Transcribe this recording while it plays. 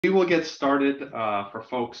We will get started for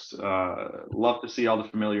folks. Love to see all the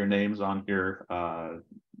familiar names on here that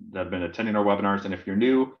have been attending our webinars. And if you're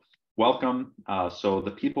new, welcome. So the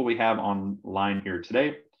people we have online here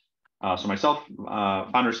today. So myself,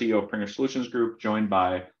 founder, CEO of Prenger Solutions Group, joined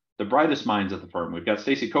by the brightest minds at the firm. We've got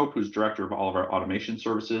Stacy Cope, who's director of all of our automation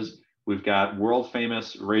services. We've got world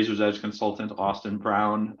famous Razor's Edge consultant, Austin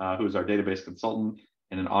Brown, who is our database consultant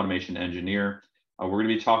and an automation engineer. We're going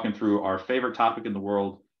to be talking through our favorite topic in the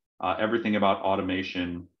world, everything about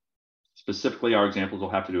automation. Specifically, our examples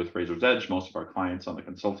will have to do with Razor's Edge. Most of our clients on the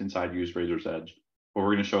consulting side use Razor's Edge, but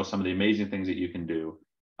we're going to show some of the amazing things that you can do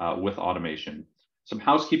with automation. Some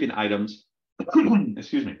housekeeping items.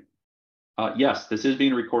 Excuse me. Yes, this is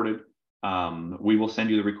being recorded. We will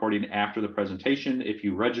send you the recording after the presentation. If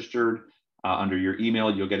you registered under your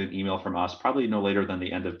email, you'll get an email from us probably no later than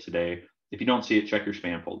the end of today. If you don't see it, check your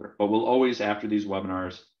spam folder. But we'll always, after these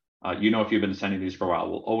webinars, if you've been attending these for a while,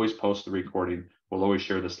 we'll always post the recording. We'll always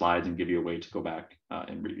share the slides and give you a way to go back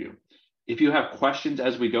and review. If you have questions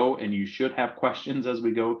as we go, and you should have questions as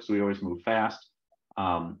we go because we always move fast,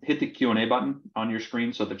 hit the Q&A button on your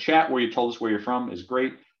screen. So the chat where you told us where you're from is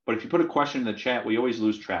great, but if you put a question in the chat, we always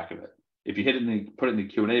lose track of it. If you put it in the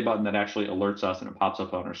Q&A button, that actually alerts us and it pops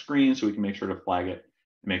up on our screen so we can make sure to flag it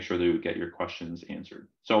and make sure that we get your questions answered.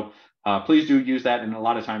 So please do use that. And a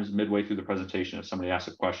lot of times midway through the presentation, if somebody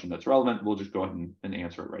asks a question that's relevant, we'll just go ahead and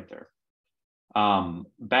answer it right there.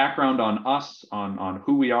 Background on us, on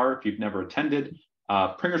who we are, if you've never attended.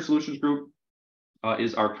 Prenger Solutions Group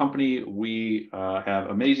is our company. We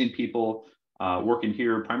have amazing people working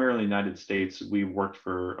here, primarily in the United States. We've worked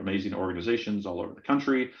for amazing organizations all over the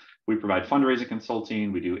country. We provide fundraising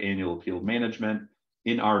consulting. We do annual appeal management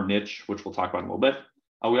in our niche, which we'll talk about in a little bit.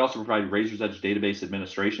 We also provide Razor's Edge database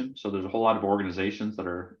administration. So there's a whole lot of organizations that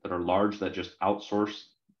are large that just outsource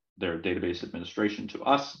their database administration to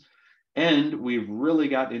us. And we've really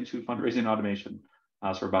got into fundraising automation.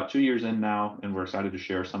 So we're about 2 years in now, and we're excited to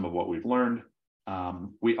share some of what we've learned.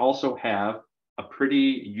 We also have a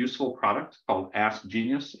pretty useful product called Ask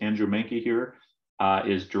Genius. Andrew Mankey here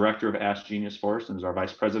is director of Ask Genius for us and is our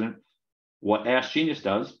vice president. What Ask Genius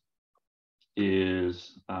does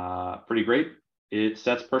is pretty great. It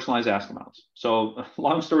sets personalized ask amounts. So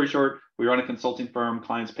long story short, we run a consulting firm.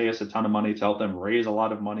 Clients pay us a ton of money to help them raise a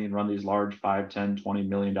lot of money and run these large $5, $10, $20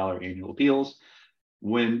 million annual appeals.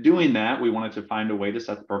 When doing that, we wanted to find a way to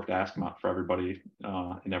set the perfect ask amount for everybody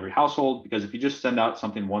in every household, because if you just send out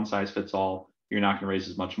something one size fits all, you're not going to raise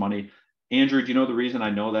as much money. Andrew, do you know the reason I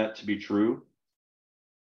know that to be true?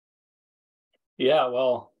 Yeah,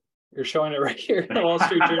 well, you're showing it right here in the Wall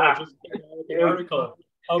Street Journal. Just the article.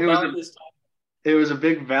 How about this time? It was a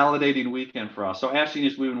big validating weekend for us. So Ask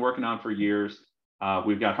Genius, we've been working on for years.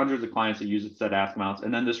 We've got hundreds of clients that use it to set ask amounts.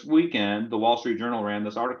 And then this weekend, the Wall Street Journal ran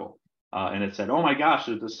this article. And it said, oh my gosh,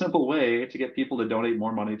 there's a simple way to get people to donate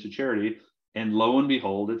more money to charity. And lo and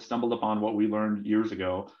behold, it stumbled upon what we learned years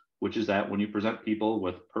ago, which is that when you present people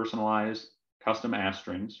with personalized custom ask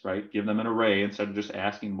strings, right, give them an array instead of just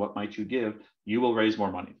asking what might you give, you will raise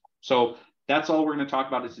more money. So that's all we're going to talk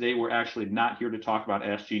about today. We're actually not here to talk about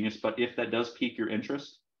Ask Genius, but if that does pique your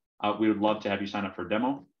interest, we would love to have you sign up for a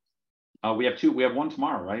demo. We have one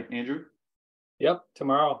tomorrow, right, Andrew? Yep,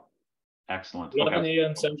 tomorrow. Excellent. 11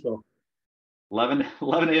 a.m. Central. 11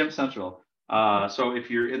 a.m. Central. So if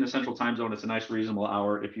you're in the Central time zone, it's a nice reasonable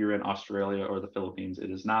hour. If you're in Australia or the Philippines,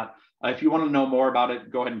 it is not. If you want to know more about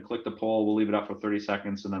it, go ahead and click the poll. We'll leave it up for 30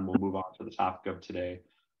 seconds, and then we'll move on to the topic of today.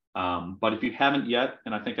 But if you haven't yet,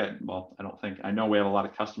 and I know we have a lot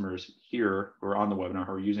of customers here who are on the webinar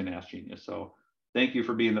who are using Ask Genius. So thank you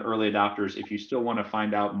for being the early adopters. If you still want to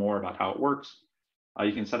find out more about how it works,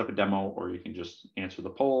 you can set up a demo or you can just answer the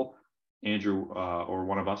poll. Andrew or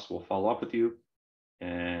one of us will follow up with you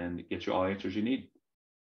and get you all the answers you need.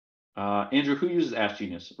 Andrew, who uses Ask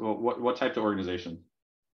Genius? What types of organization?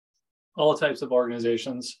 All types of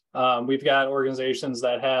organizations. We've got organizations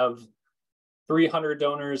that have 300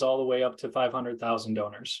 donors all the way up to 500,000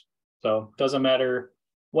 donors. So it doesn't matter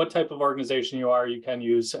what type of organization you are, you can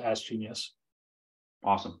use Ask Genius.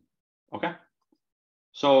 Awesome. Okay.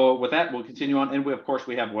 So with that, we'll continue on. And of course,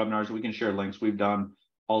 we have webinars. We can share links. We've done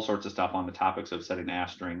all sorts of stuff on the topics of setting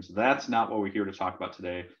ask strings. That's not what we're here to talk about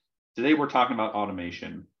today. Today, we're talking about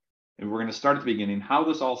automation. And we're going to start at the beginning, how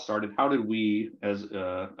this all started. How did we, as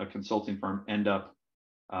a consulting firm, end up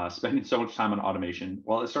spending so much time on automation?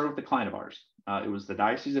 Well, it started with a client of ours. It was the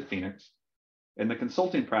Diocese of Phoenix. And the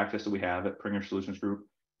consulting practice that we have at Prenger Solutions Group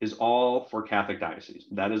is all for Catholic dioceses.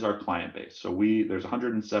 That is our client base. So there's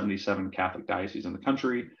 177 Catholic dioceses in the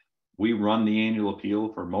country. We run the annual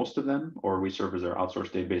appeal for most of them, or we serve as their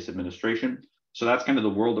outsourced database administration. So that's kind of the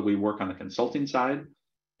world that we work on the consulting side.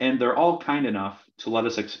 And they're all kind enough to let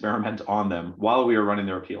us experiment on them while we are running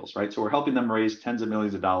their appeals, right? So we're helping them raise tens of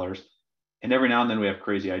millions of dollars. And every now and then we have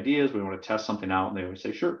crazy ideas. We want to test something out. And they always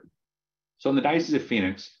say, sure. So in the Diocese of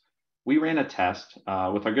Phoenix, we ran a test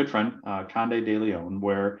with our good friend, Conde de Leon,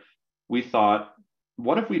 where we thought,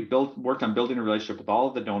 what if we worked on building a relationship with all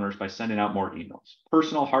of the donors by sending out more emails,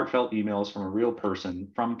 personal, heartfelt emails from a real person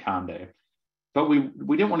from Conde. But we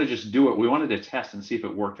didn't want to just do it. We wanted to test and see if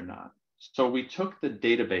it worked or not. So we took the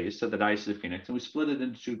database of the Diocese of Phoenix and we split it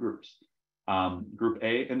into two groups. Group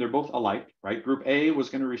A, and they're both alike, right? Group A was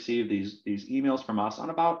going to receive these emails from us on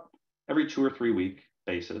about every 2 or 3 week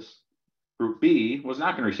basis. Group B was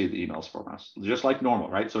not going to receive the emails from us, just like normal,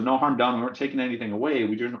 right? So no harm done. We weren't taking anything away.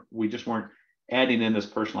 We just weren't adding in this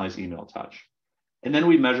personalized email touch. And then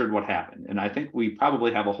we measured what happened. And I think we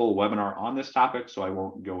probably have a whole webinar on this topic, so I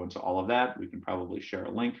won't go into all of that. We can probably share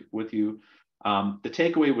a link with you. The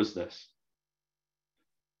takeaway was this.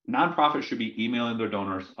 Nonprofits should be emailing their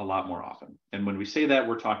donors a lot more often. And when we say that,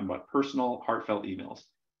 we're talking about personal, heartfelt emails,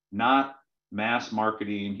 not mass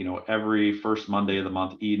marketing, every first Monday of the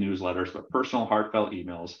month, e-newsletters, but personal, heartfelt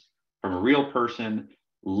emails from a real person,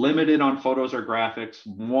 limited on photos or graphics.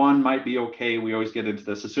 One might be okay. We always get into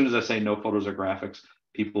this. As soon as I say no photos or graphics,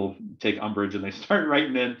 people take umbrage and they start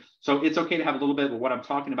writing in. So it's okay to have a little bit, but what I'm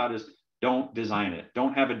talking about is don't design it.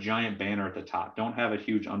 Don't have a giant banner at the top. Don't have a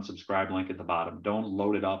huge unsubscribe link at the bottom. Don't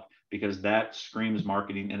load it up because that screams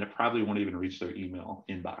marketing and it probably won't even reach their email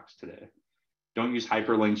inbox today. Don't use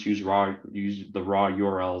hyperlinks, use the raw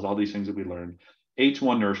URLs, all these things that we learned.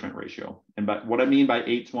 8-to-1 nourishment ratio. And what I mean by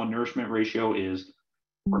 8-to-1 nourishment ratio is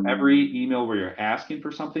for every email where you're asking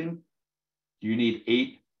for something, you need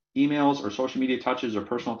 8 emails or social media touches or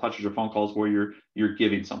personal touches or phone calls where you're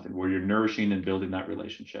giving something, where you're nourishing and building that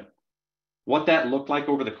relationship. What that looked like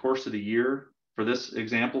over the course of the year for this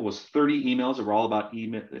example was 30 emails that were all about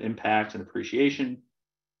impact and appreciation,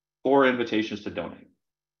 4 invitations to donate.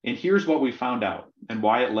 And here's what we found out and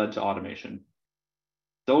why it led to automation.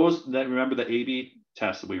 Those that remember the A/B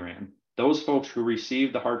test that we ran, those folks who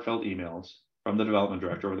received the heartfelt emails from the development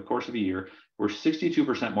director over the course of a year were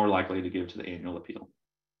 62% more likely to give to the annual appeal.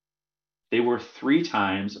 They were 3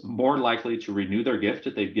 times more likely to renew their gift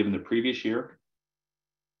that they'd given the previous year.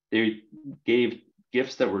 They gave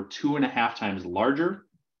gifts that were 2.5 times larger.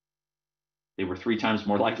 They were 3 times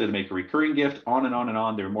more likely to make a recurring gift, on and on and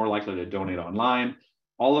on. They were more likely to donate online.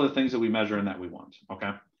 All of the things that we measure and that we want,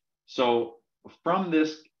 okay? So from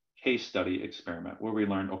this case study experiment where we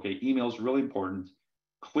learned, okay, email is really important.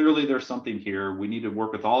 Clearly there's something here. We need to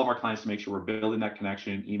work with all of our clients to make sure we're building that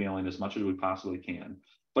connection and emailing as much as we possibly can.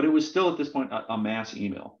 But it was still at this point a mass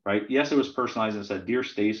email, right? Yes, it was personalized and said, Dear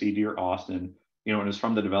Stacy, Dear Austin, and it was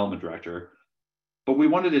from the development director. But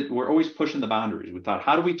we're always pushing the boundaries. We thought,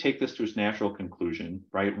 how do we take this to its natural conclusion,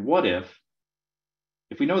 right? What if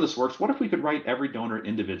we know this works, what if we could write every donor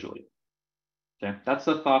individually? Okay, that's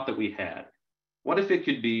the thought that we had. What if it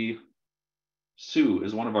could be Sue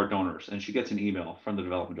is one of our donors and she gets an email from the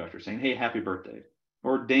development director saying, hey, happy birthday.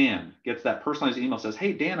 Or Dan gets that personalized email, says,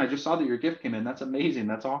 hey, Dan, I just saw that your gift came in. That's amazing.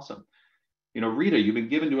 That's awesome. Rita, you've been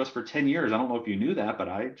given to us for 10 years. I don't know if you knew that, but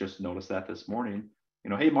I just noticed that this morning.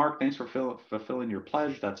 Hey, Mark, thanks for fulfilling your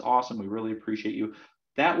pledge. That's awesome. We really appreciate you.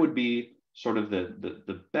 That would be sort of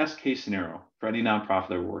the best case scenario for any nonprofit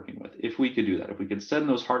that we're working with. If we could do that, if we could send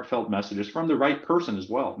those heartfelt messages from the right person as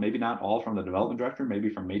well, maybe not all from the development director, maybe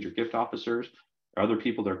from major gift officers or other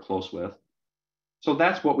people they're close with. So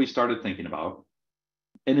that's what we started thinking about.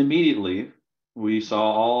 And immediately we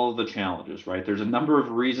saw all the challenges, right? There's a number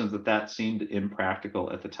of reasons that seemed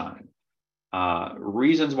impractical at the time.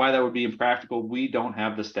 Reasons why that would be impractical: we don't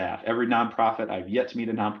have the staff. Every nonprofit, I've yet to meet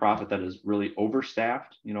a nonprofit that is really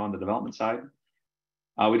overstaffed, on the development side.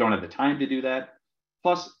 We don't have the time to do that.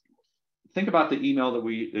 Plus, think about the email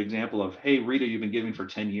example of, hey, Rita, you've been giving for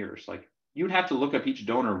 10 years. Like, you'd have to look up each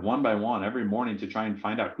donor one by one every morning to try and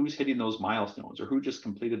find out who's hitting those milestones or who just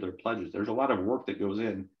completed their pledges. There's a lot of work that goes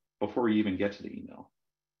in before you even get to the email.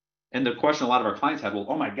 And the question a lot of our clients had, well,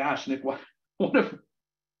 oh my gosh, Nick, what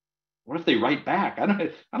if they write back? I don't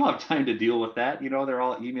have time to deal with that. They're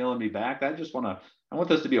all emailing me back. I want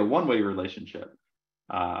this to be a one-way relationship.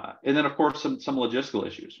 And then of course, some logistical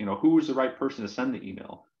issues. Who's the right person to send the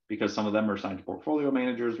email? Because some of them are assigned to portfolio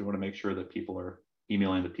managers. We want to make sure that people are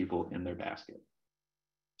emailing the people in their basket.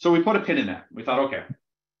 So we put a pin in that. We thought, okay,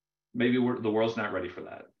 maybe the world's not ready for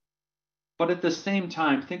that. But at the same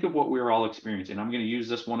time, think of what we were all experiencing. I'm going to use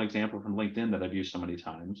this one example from LinkedIn that I've used so many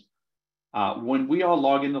times. When we all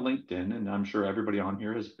log into LinkedIn, and I'm sure everybody on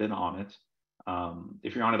here has been on it,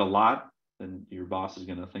 if you're on it a lot, then your boss is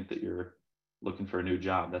going to think that you're looking for a new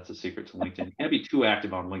job. That's a secret to LinkedIn. You can't be too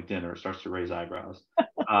active on LinkedIn or it starts to raise eyebrows.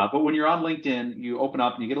 But when you're on LinkedIn, you open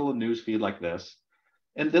up and you get a little news feed like this.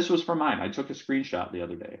 And this was for mine. I took a screenshot the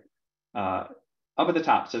other day. Up at the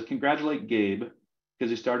top, it says, congratulate Gabe because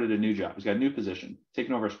he started a new job. He's got a new position,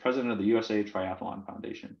 taking over as president of the USA Triathlon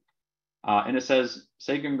Foundation. And it says,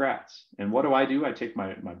 say congrats. And what do? I take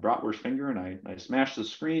my bratwurst finger and I smash the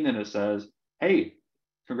screen and it says, hey,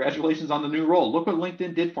 congratulations on the new role. Look what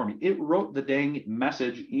LinkedIn did for me. It wrote the dang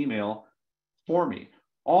message email for me.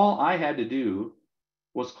 All I had to do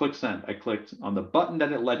was click send. I clicked on the button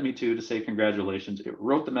that it led me to say congratulations. It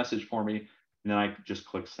wrote the message for me, and then I just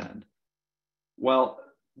click send. Well,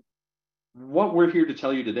 what we're here to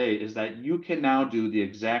tell you today is that you can now do the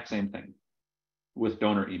exact same thing with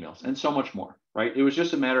donor emails and so much more, right? It was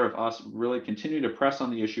just a matter of us really continuing to press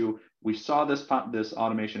on the issue. We saw this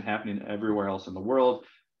automation happening everywhere else in the world.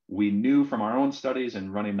 We knew from our own studies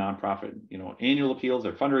and running nonprofit, annual appeals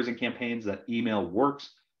or fundraising campaigns that email works.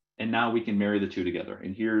 And now we can marry the two together.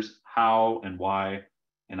 And here's how and why.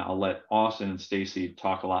 And I'll let Austin and Stacy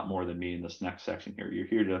talk a lot more than me in this next section here. You're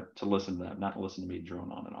here to listen to them, not listen to me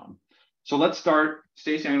drone on and on. So let's start.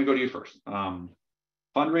 Stacy, I'm going to go to you first.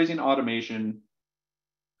 Fundraising automation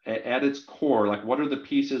at its core, like what are the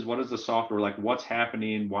pieces? What is the software? Like what's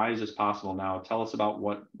happening? Why is this possible now? Tell us about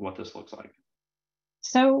what this looks like.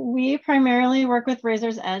 So we primarily work with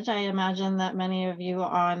Razor's Edge. I imagine that many of you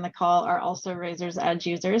on the call are also Razor's Edge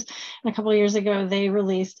users. And a couple of years ago, they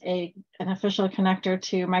released an official connector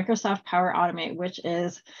to Microsoft Power Automate, which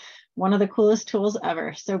is one of the coolest tools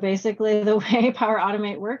ever. So basically the way Power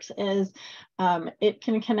Automate works is it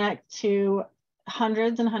can connect to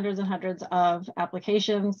hundreds and hundreds and hundreds of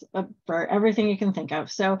applications for everything you can think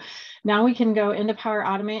of. So now we can go into Power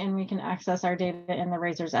Automate and we can access our data in the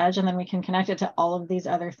Razor's Edge, and then we can connect it to all of these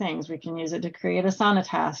other things. We can use it to create Asana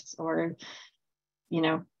tasks or,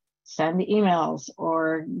 send emails,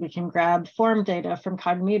 or we can grab form data from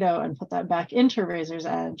Cognito and put that back into Razor's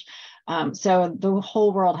Edge. So the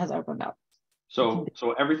whole world has opened up. So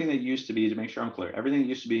everything that used to be, to make sure I'm clear, everything that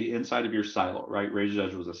used to be inside of your silo, right? Razor's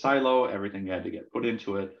Edge was a silo, everything had to get put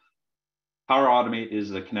into it. Power Automate is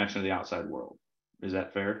the connection to the outside world. Is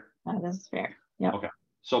that fair? That is fair. Yeah. Okay.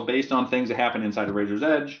 So based on things that happen inside of Razor's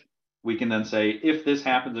Edge, we can then say, if this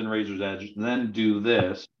happens in Razor's Edge, then do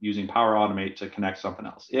this using Power Automate to connect something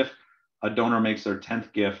else. If a donor makes their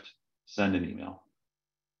 10th gift, send an email.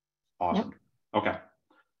 Awesome. Yep. Okay.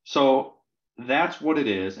 So that's what it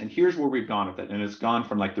is. And here's where we've gone with it. And it's gone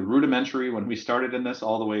from like the rudimentary when we started in this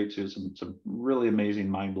all the way to some really amazing,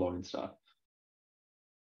 mind-blowing stuff.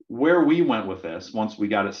 Where we went with this, once we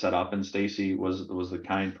got it set up, and Stacy was the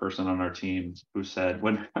kind person on our team who said,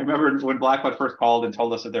 I remember when Blackwood first called and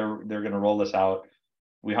told us that they're going to roll this out,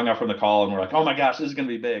 we hung up from the call and we're like, oh my gosh, this is going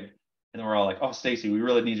to be big. And then we're all like, oh, Stacy, we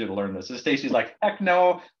really need you to learn this. And Stacy's like, heck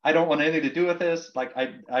no, I don't want anything to do with this. Like,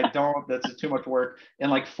 I don't, that's too much work.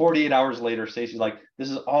 And like 48 hours later, Stacy's like,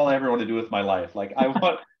 this is all I ever want to do with my life. Like, I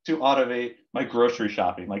want to automate my grocery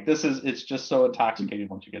shopping. Like, it's just so intoxicating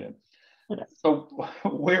once you get in. So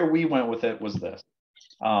where we went with it was this.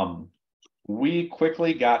 We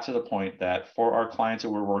quickly got to the point that for our clients that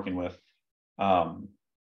we're working with,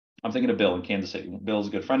 I'm thinking of Bill in Kansas City. Bill's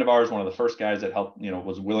a good friend of ours, one of the first guys that helped,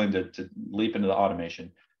 was willing to leap into the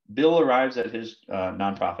automation. Bill arrives at his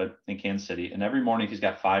nonprofit in Kansas City, and every morning he's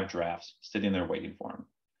got 5 drafts sitting there waiting for him.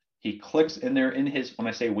 He clicks in there in his, when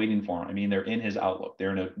I say waiting for him, I mean they're in his Outlook.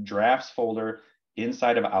 They're in a drafts folder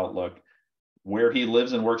inside of Outlook where he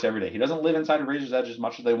lives and works every day. He doesn't live inside of Razor's Edge as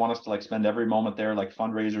much as they want us to like spend every moment there. Like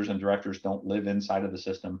fundraisers and directors don't live inside of the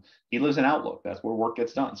system. He lives in Outlook. That's where work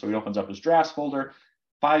gets done. So he opens up his drafts folder,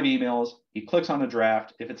 5 emails, he clicks on a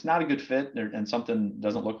draft. If it's not a good fit and something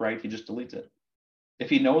doesn't look right, he just deletes it.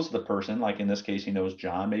 If he knows the person, like in this case, he knows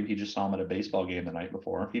John, maybe he just saw him at a baseball game the night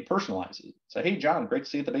before, he personalizes it. Say, hey, John, great to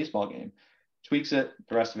see you at the baseball game. Tweaks it,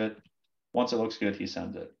 the rest of it. Once it looks good, he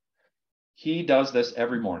sends it. He does this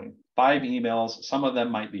every morning. 5 emails. Some of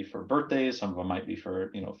them might be for birthdays. Some of them might be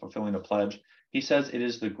for, fulfilling a pledge. He says it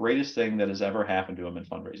is the greatest thing that has ever happened to him in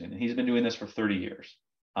fundraising. And he's been doing this for 30 years.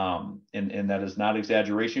 And that is not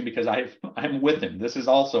exaggeration because I'm with him. This is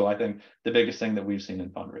also, I think, the biggest thing that we've seen in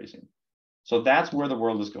fundraising. So that's where the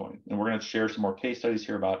world is going. And we're going to share some more case studies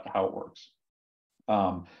here about how it works.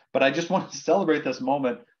 But I just want to celebrate this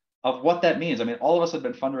moment of what that means. I mean, all of us have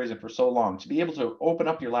been fundraising for so long. To be able to open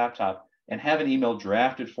up your laptop and have an email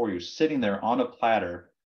drafted for you sitting there on a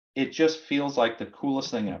platter, it just feels like the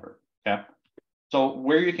coolest thing ever. Okay. So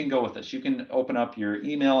where you can go with this, you can open up your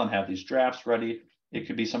email and have these drafts ready. It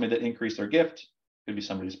could be somebody that increased their gift. It could be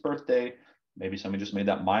somebody's birthday. Maybe somebody just made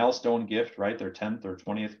that milestone gift, right? Their 10th or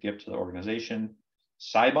 20th gift to the organization.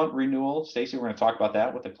 Cybont renewal. Stacy, we're going to talk about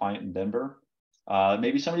that with a client in Denver.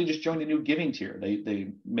 Maybe somebody just joined a new giving tier.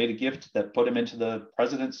 They made a gift that put them into the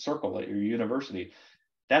president's circle at your university.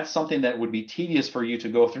 That's something that would be tedious for you to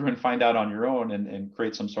go through and find out on your own and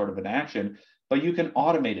create some sort of an action, but you can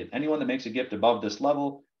automate it. Anyone that makes a gift above this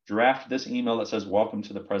level, draft this email that says, welcome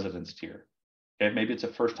to the president's tier. Okay, maybe it's a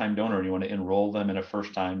first-time donor and you want to enroll them in a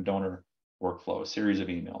first-time donor workflow, a series of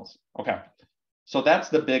emails. Okay, so that's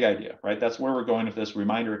the big idea, right? That's where we're going with this.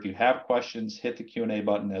 Reminder, if you have questions, hit the Q&A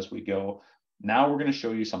button as we go. Now we're going to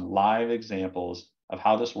show you some live examples of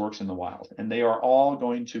how this works in the wild. And they are all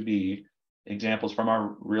going to be examples from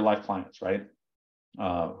our real life clients, right?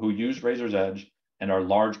 Who use Razor's Edge and are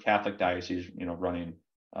large Catholic dioceses, running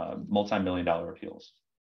multi-million-dollar appeals.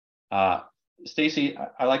 Stacy,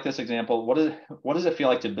 I like this example. What does it feel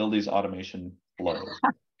like to build these automation flows?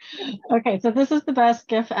 Okay, so this is the best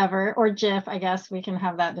GIF ever, or GIF, I guess we can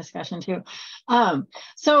have that discussion too.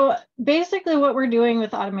 So basically what we're doing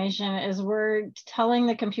with automation is we're telling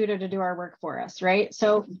the computer to do our work for us, right?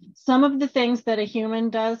 So some of the things that a human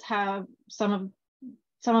does have,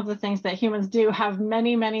 some of the things that humans do have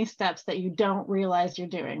many, many steps that you don't realize you're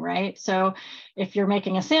doing, right? So if you're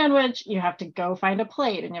making a sandwich, you have to go find a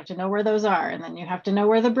plate and you have to know where those are. And then you have to know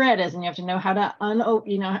where the bread is and you have to know how to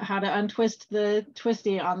how to untwist the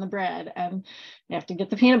twisty on the bread. And you have to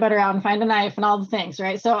get the peanut butter out and find a knife and all the things,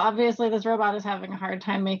 right? So obviously this robot is having a hard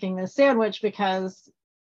time making this sandwich because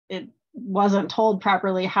it wasn't told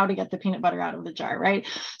properly how to get the peanut butter out of the jar, right?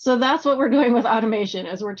 So that's what we're doing with automation,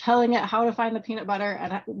 is we're telling it how to find the peanut butter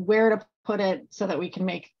and where to put it so that we can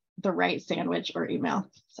make the right sandwich or email.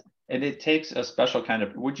 So. And it takes a special kind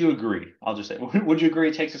of, would you agree? I'll just say, would you agree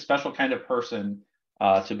it takes a special kind of person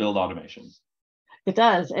to build automation? It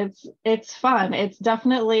does. It's fun. It's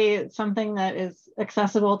definitely something that is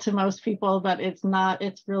accessible to most people, but it's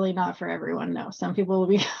really not for everyone. No, some people will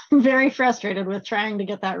be very frustrated with trying to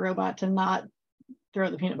get that robot to not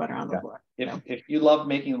throw the peanut butter on the floor. If you love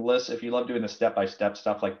making lists, if you love doing the step-by-step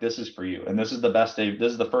stuff, like this is for you. And this is the best day.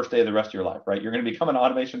 This is the first day of the rest of your life, right? You're going to become an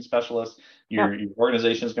automation specialist. Your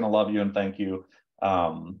organization is going to love you and thank you.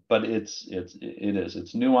 But it's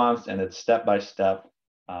nuanced and it's step-by-step.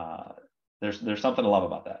 There's something to love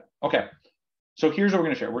about that. Okay, so here's what we're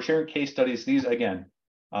going to share. We're sharing case studies. These, again,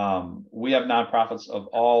 we have nonprofits of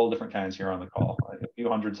all different kinds here on the call. A few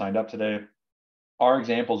hundred signed up today. Our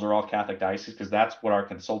examples are all Catholic dioceses because that's what our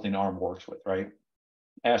consulting arm works with, right?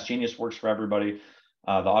 Ask Genius works for everybody.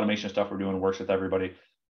 The automation stuff we're doing works with everybody.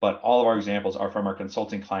 But all of our examples are from our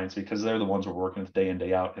consulting clients because they're the ones we're working with day in,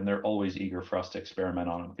 day out, and they're always eager for us to experiment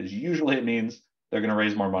on them because usually it means they're going to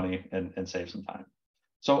raise more money and save some time.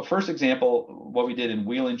 So first example, what we did in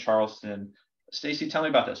Wheeling, Charleston. Stacy, tell me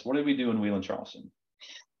about this. What did we do in Wheeling, Charleston?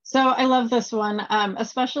 So I love this one,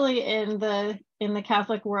 especially in the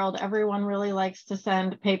Catholic world. Everyone really likes to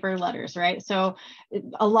send paper letters, right? So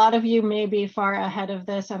a lot of you may be far ahead of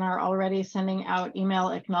this and are already sending out email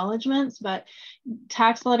acknowledgements, but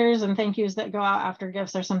tax letters and thank yous that go out after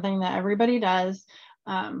gifts are something that everybody does.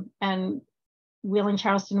 And Wheeling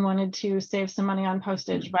Charleston wanted to save some money on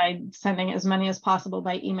postage by sending as many as possible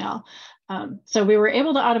by email. So we were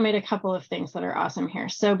able to automate a couple of things that are awesome here.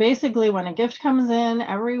 So basically when a gift comes in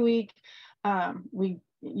every week, we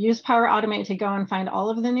use Power Automate to go and find all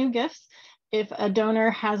of the new gifts. If a donor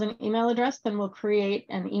has an email address, then we'll create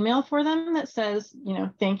an email for them that says,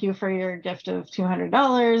 thank you for your gift of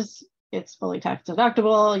 $200. It's fully tax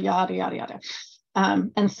deductible, yada, yada, yada.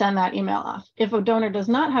 And send that email off. If a donor does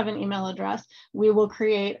not have an email address, we will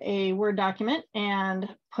create a Word document and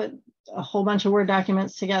put a whole bunch of Word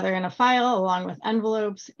documents together in a file along with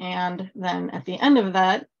envelopes. And then at the end of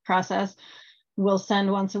that process, we'll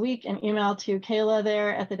send once a week an email to Kayla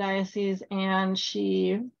there at the diocese, and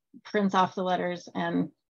she prints off the letters and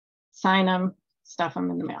sign them, stuff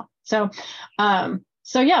them in the mail. So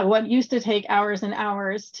yeah, what used to take hours and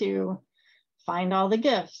hours to find all the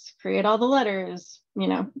gifts, create all the letters,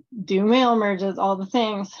 do mail merges, all the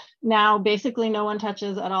things. Now, basically no one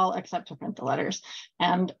touches at all except to print the letters.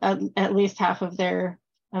 And at least half of their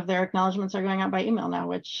acknowledgements are going out by email now,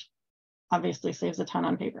 which obviously saves a ton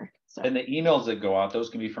on paper. So. And the emails that go out, those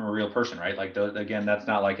can be from a real person, right? Like, again, that's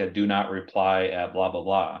not like a do not reply at blah, blah,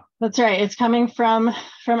 blah. That's right. It's coming from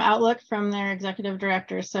Outlook, from their executive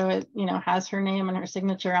director. So it, has her name and her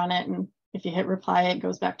signature on it. And if you hit reply, it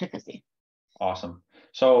goes back to Chrissy. Awesome.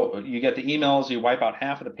 So you get the emails, you wipe out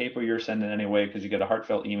half of the paper you're sending anyway, because you get a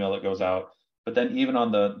heartfelt email that goes out. But then even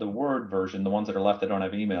on the Word version, the ones that are left that don't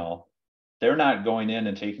have email, they're not going in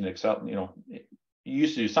and taking Excel. You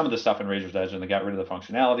used to do some of the stuff in Razor's Edge and they got rid of the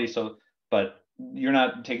functionality. So but you're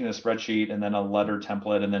not taking a spreadsheet and then a letter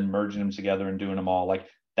template and then merging them together and doing them all. Like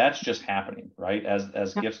that's just happening, right? As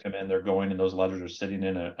Yep. gifts come in, they're going and those letters are sitting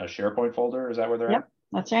in a SharePoint folder. Is that where they're Yep, at?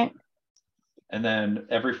 that's right. And then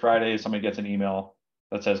every Friday, somebody gets an email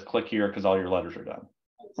that says, click here because all your letters are done.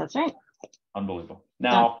 That's right. Unbelievable.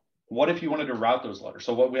 Now, what if you wanted to route those letters?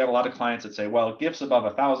 So what we have a lot of clients that say, well, gifts above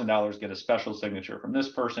 $1,000 get a special signature from this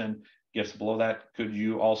person. Gifts below that, could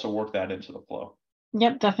you also work that into the flow?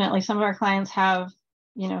 Yep, definitely. Some of our clients have,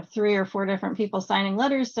 3 or 4 different people signing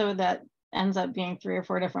letters, so that ends up being 3 or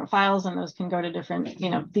 4 different files, and those can go to different,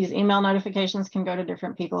 these email notifications can go to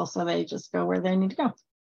different people, so they just go where they need to go.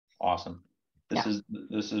 Awesome. This Yeah.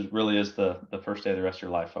 is really the first day of the rest of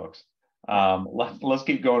your life, folks. Let's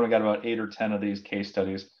keep going. We got about 8 or 10 of these case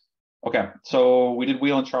studies. Okay, so we did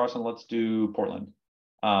Wheel in Charleston. Let's do Portland.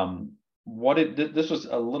 This was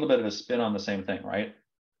a little bit of a spin on the same thing, right?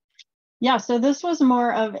 Yeah, so this was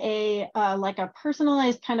more of a like a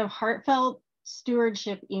personalized kind of heartfelt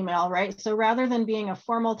stewardship email, right? So rather than being a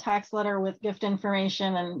formal text letter with gift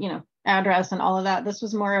information and address and all of that, this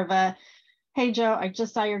was more of a, hey Joe, I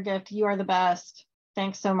just saw your gift. You are the best.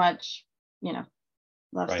 Thanks so much.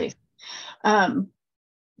 Love, right. Stacey.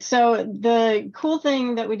 So the cool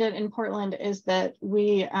thing that we did in Portland is that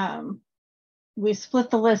we split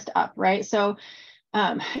the list up, right? So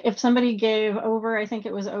if somebody gave over, I think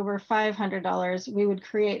it was over $500, we would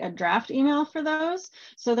create a draft email for those.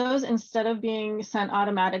 So those, instead of being sent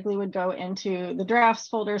automatically, would go into the drafts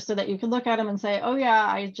folder so that you could look at them and say, oh yeah,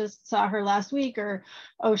 I just saw her last week, or,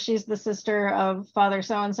 oh, she's the sister of Father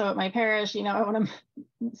so-and-so at my parish. I want to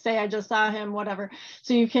say I just saw him, whatever.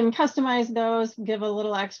 So you can customize those, give a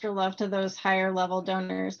little extra love to those higher level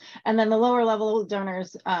donors. And then the lower level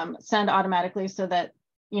donors send automatically, so that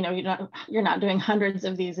you're not doing hundreds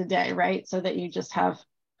of these a day, right? So that you just have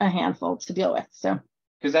a handful to deal with. So,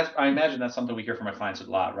 because I imagine that's something we hear from our clients a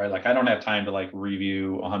lot, right? Like I don't have time to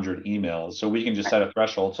review 100 emails, so we can just set a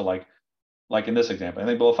threshold. So like in this example,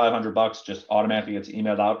 anything below $500 just automatically gets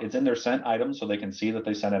emailed out. It's in their sent items, so they can see that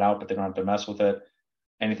they sent it out, but they don't have to mess with it.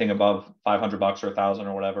 Anything above $500 or 1,000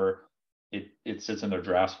 or whatever, it sits in their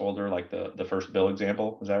drafts folder, like the first bill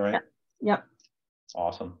example. Is that right? Yep.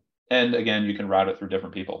 Awesome. And again, you can route it through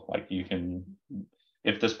different people. Like you can,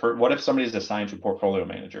 what if somebody's assigned to portfolio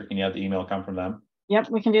manager? Can you have the email come from them? Yep,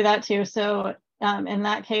 we can do that too. So in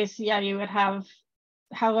that case, yeah, you would have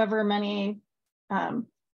however many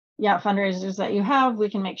fundraisers that you have. We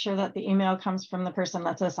can make sure that the email comes from the person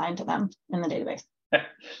that's assigned to them in the database.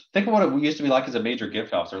 Think of what it used to be like as a major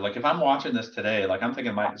gift officer. Like if I'm watching this today, like I'm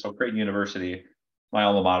thinking Creighton University, my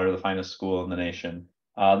alma mater, the finest school in the nation.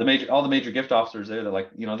 All the major gift officers there,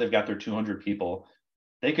 they're they've got their 200 people.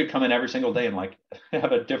 They could come in every single day and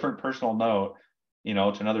have a different personal note,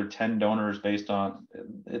 to another 10 donors based on,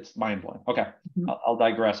 it's mind blowing. Okay. Mm-hmm. I'll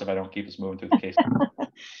digress if I don't keep us moving through the case.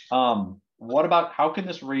 What about, how can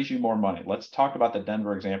this raise you more money? Let's talk about the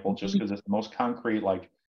Denver example, just because it's the most concrete,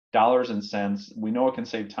 dollars and cents. We know it can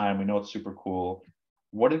save time. We know it's super cool.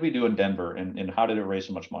 What did we do in Denver, and how did it raise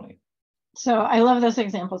so much money? So I love this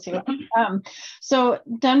example too. So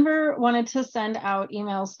Denver wanted to send out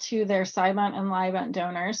emails to their SIBUNT and LIBUNT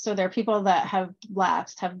donors. So they're people that have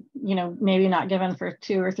lapsed, have, maybe not given for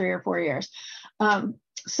 2 or 3 or 4 years.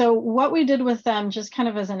 So what we did with them, just kind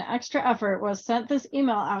of as an extra effort, was sent this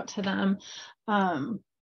email out to them.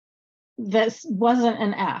 This wasn't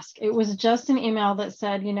an ask. It was just an email that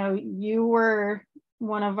said, you were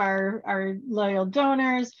one of our loyal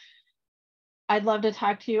donors. I'd love to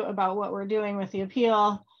talk to you about what we're doing with the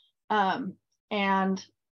appeal. And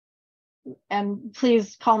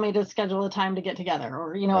please call me to schedule a time to get together,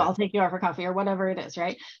 or, right. I'll take you out for coffee or whatever it is,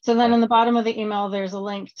 right? So then in the bottom of the email, there's a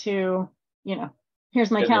link to, here's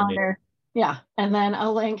my calendar. Yeah. And then a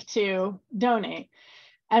link to donate.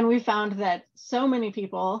 And we found that so many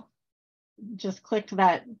people just clicked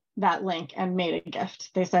that link and made a gift.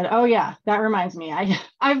 They said, oh yeah, that reminds me.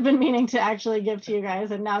 I've been meaning to actually give to you guys,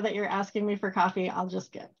 and now that you're asking me for coffee, I'll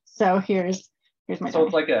just give. So here's my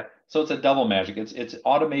donation. So it's a double magic. It's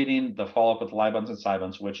automating the follow-up with LIBUNTs and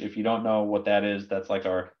SIBUNTs, which, if you don't know what that is, that's like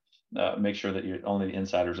our make sure that only the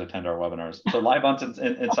insiders attend our webinars. So LIBUNTs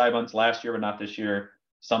and SIBUNTs last year but not this year,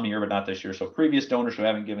 some year but not this year. So previous donors who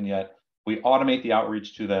haven't given yet, we automate the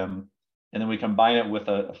outreach to them, and then we combine it with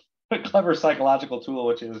a clever psychological tool,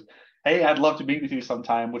 which is, hey, I'd love to meet with you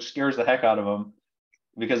sometime, which scares the heck out of them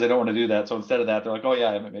because they don't want to do that. So instead of that, they're like, oh yeah,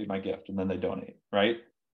 I haven't made my gift, and then they donate, right?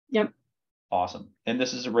 Yep. Awesome. And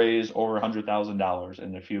this is raised over $100,000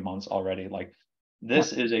 in a few months already.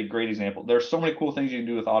 This is a great example. There's so many cool things you can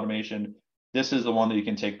do with automation. This is the one that you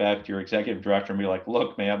can take back to your executive director and be like,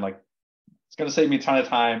 look, man, It's going to save me a ton of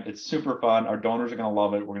time. It's super fun. Our donors are going to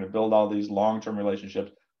love it. We're going to build all these long-term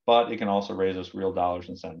relationships, but it can also raise us real dollars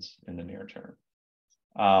and cents in the near term.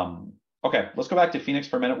 Okay, let's go back to Phoenix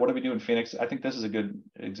for a minute. What do we do in Phoenix? I think this is a good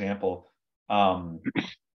example.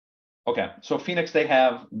 Okay, so Phoenix, they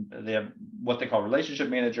have what they call relationship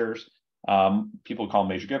managers. People call them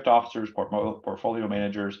major gift officers, portfolio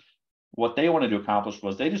managers. What they wanted to accomplish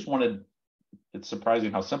was they just wanted, it's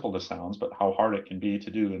surprising how simple this sounds, but how hard it can be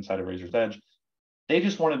to do inside of Razor's Edge. They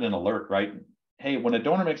just wanted an alert, right? Hey, when a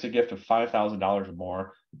donor makes a gift of $5,000 or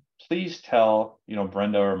more, please tell,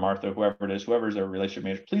 Brenda or Martha, whoever it is, whoever's their relationship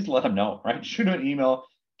manager, please let them know, right? Shoot them an email,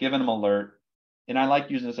 give them an alert. And I like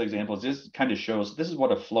using this example. This kind of shows, this is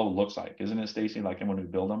what a flow looks like, isn't it, Stacy? Like when we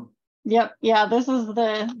build them? Yep. Yeah, this is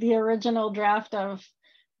the original draft of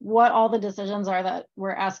what all the decisions are that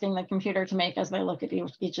we're asking the computer to make as they look at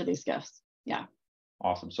each of these gifts. Yeah.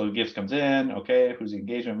 Awesome. So the gifts comes in. Okay, who's the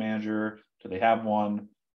engagement manager? Do they have one?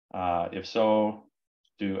 If so,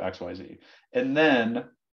 do X, Y, Z. And then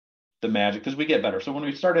the magic, because we get better. So when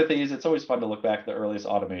we started these, it's always fun to look back at the earliest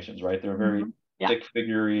automations, right? They're very thick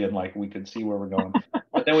figurey and like we could see where we're going.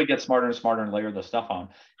 But then we get smarter and smarter and layer the stuff on.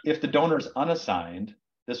 If the donor's unassigned,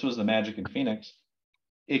 this was the magic in Phoenix,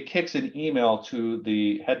 it kicks an email to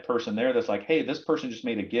the head person there that's like, hey, this person just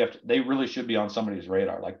made a gift. They really should be on somebody's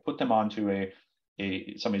radar. Like put them onto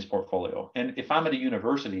somebody's portfolio. And if I'm at a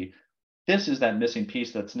university, this is that missing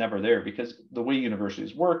piece that's never there, because the way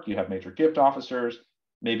universities work, you have major gift officers,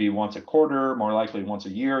 maybe once a quarter, more likely once a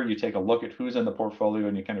year, you take a look at who's in the portfolio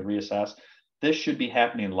and you kind of reassess. This should be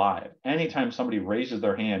happening live. Anytime somebody raises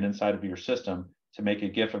their hand inside of your system to make a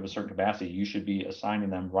gift of a certain capacity, you should be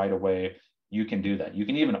assigning them right away. You can do that. You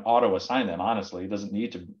can even auto assign them, honestly. It doesn't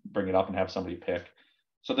need to bring it up and have somebody pick.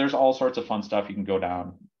 So there's all sorts of fun stuff you can go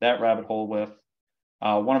down that rabbit hole with.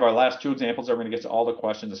 One of our last two examples, we're going to get to all the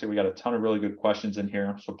questions. I see we got a ton of really good questions in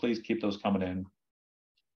here, so please keep those coming in.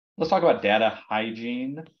 Let's talk about data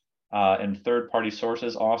hygiene and third-party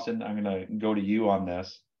sources. Austin, I'm going to go to you on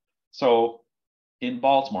this. So in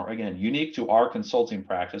Baltimore, again, unique to our consulting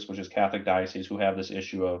practice, which is Catholic Diocese, who have this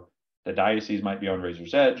issue of the diocese might be on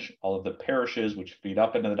Razor's Edge. All of the parishes which feed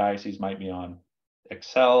up into the diocese might be on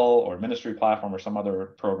Excel or ministry platform or some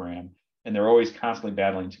other program. And they're always constantly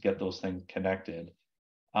battling to get those things connected.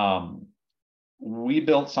 We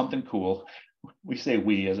built something cool. We say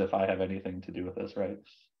we as if I have anything to do with this, right?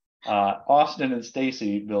 Austin and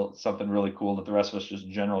Stacy built something really cool that the rest of us just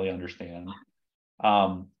generally understand,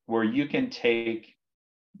 where you can take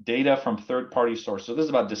data from third-party sources. So this is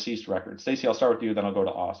about deceased records. Stacy, I'll start with you, then I'll go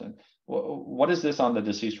to Austin. What is this on the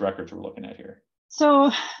deceased records we're looking at here?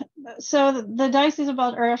 So the Diocese of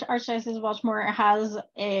Baltimore, Archdiocese of Baltimore has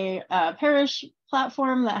a parish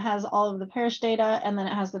platform that has all of the parish data, and then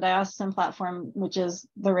it has the diocesan platform, which is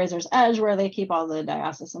the Razor's Edge, where they keep all the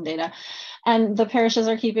diocesan data. And the parishes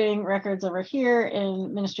are keeping records over here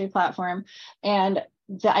in ministry platform. And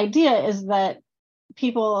the idea is that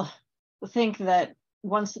people think that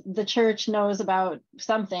once the church knows about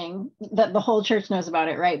something, that the whole church knows about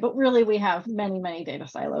it, right? But really we have many, many data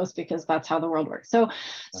silos because that's how the world works. So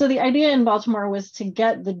the idea in Baltimore was to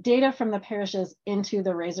get the data from the parishes into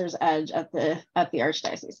the Razor's Edge at the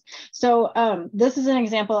Archdiocese. So this is an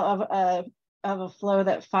example of a flow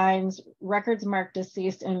that finds records marked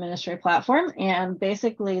deceased in ministry platform and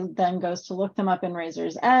basically then goes to look them up in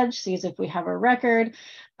Razor's Edge, sees if we have a record.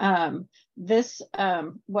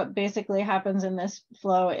 What basically happens in this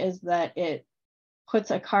flow is that it puts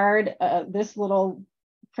a card, this little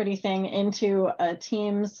pretty thing, into a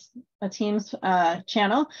Teams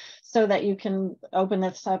channel so that you can open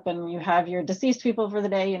this up and you have your deceased people for the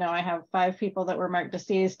day. I have 5 people that were marked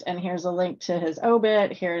deceased, and here's a link to his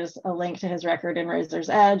obit, here's a link to his record in Razor's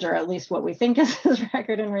Edge, or at least what we think is his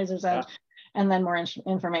record in Razor's Edge. And then more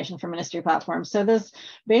information from ministry platform. So this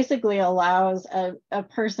basically allows a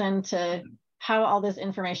person to have all this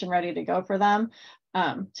information ready to go for them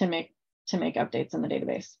to make updates in the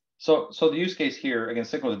database. So the use case here, again,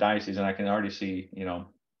 sticking with the diocese, and I can already see,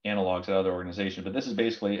 analogs at other organizations, but this is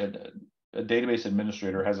basically a database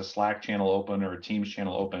administrator has a Slack channel open or a Teams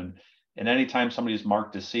channel open. And anytime somebody's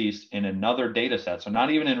marked deceased in another data set, so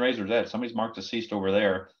not even in Razor's Edge, somebody's marked deceased over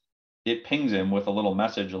there, it pings him with a little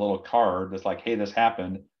message, a little card that's like, hey, this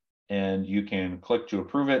happened. And you can click to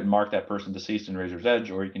approve it and mark that person deceased in Razor's Edge,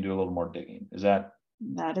 or you can do a little more digging. Is that?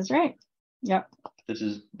 That is right. Yep. This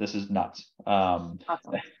is nuts. Awesome.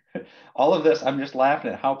 All of this, I'm just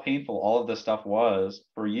laughing at how painful all of this stuff was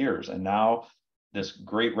for years. And now this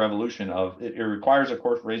great revolution of it requires, of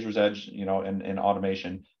course, Razor's Edge, and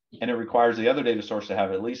automation. And it requires the other data source to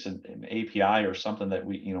have at least an API or something that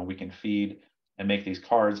we can feed and make these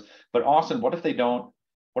cards. But Austin, what if they don't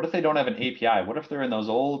have an API? What if they're in those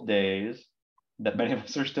old days that many of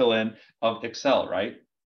us are still in of Excel, right?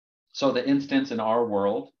 So the instance in our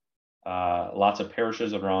world, lots of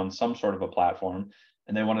parishes are on some sort of a platform,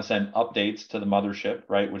 and they want to send updates to the mothership,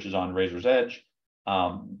 right, which is on Razor's Edge.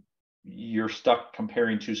 You're stuck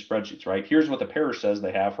comparing two spreadsheets, right? Here's what the parish says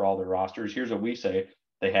they have for all their rosters. Here's what we say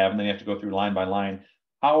they have, and then you have to go through line by line.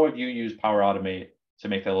 How have you used Power Automate to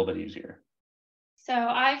make that a little bit easier? So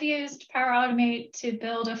I've used Power Automate to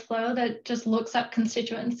build a flow that just looks up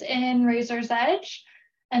constituents in Razor's Edge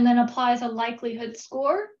and then applies a likelihood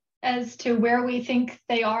score as to where we think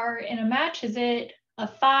they are in a match. Is it a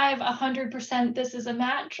 5, 100% this is a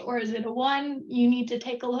match, or is it a 1? You need to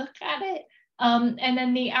take a look at it. And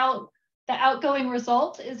then the outgoing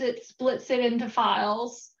result is it splits it into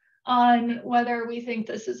files on whether we think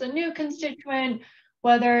this is a new constituent,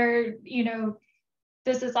 whether, you know,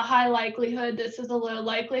 this is a high likelihood, this is a low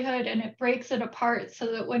likelihood, and it breaks it apart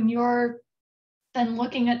so that when you're then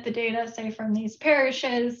looking at the data, say from these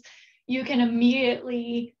parishes, you can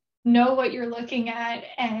immediately know what you're looking at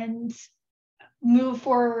and move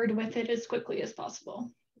forward with it as quickly as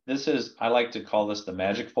possible. This is, I like to call this the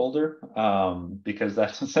magic folder, because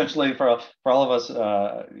that's essentially for all of us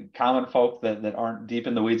common folk that aren't deep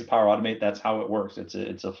in the weeds of Power Automate, that's how it works.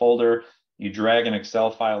 It's a folder, you drag an Excel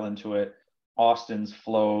file into it, Austin's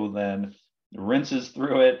flow then rinses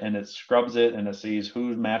through it and it scrubs it and it sees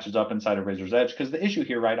who matches up inside of Razor's Edge. Because the issue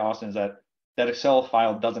here, right, Austin, is that Excel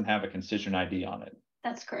file doesn't have a constituent ID on it.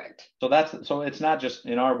 That's correct. So it's not just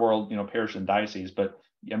in our world, you know, parish and diocese, but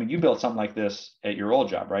I mean, you built something like this at your old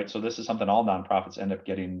job, right? So this is something all nonprofits end up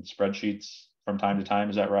getting spreadsheets from time to time.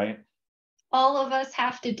 Is that right? All of us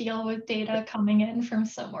have to deal with data coming in from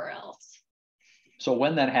somewhere else. So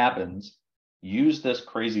when that happens, use this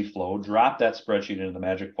crazy flow, drop that spreadsheet into the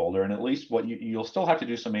magic folder, and at least you'll still have to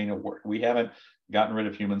do some manual work. We haven't gotten rid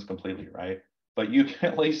of humans completely, right? But you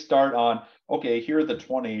can at least start on, okay, here are the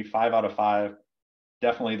 20, 5 out of 5.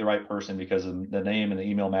 Definitely the right person because of the name and the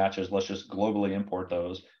email matches. Let's just globally import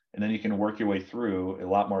those. And then you can work your way through a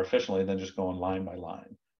lot more efficiently than just going line by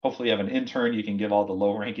line. Hopefully you have an intern. You can give all the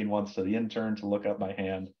low ranking ones to the intern to look up by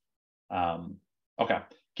hand. Okay,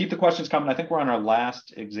 keep the questions coming. I think we're on our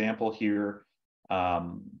last example here.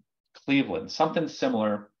 Cleveland, something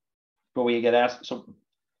similar, but we get asked. So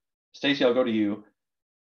Stacy, I'll go to you.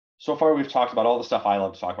 So far, we've talked about all the stuff I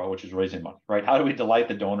love to talk about, which is raising money, right? How do we delight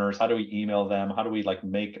the donors? How do we email them? How do we like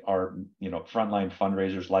make our, you know, frontline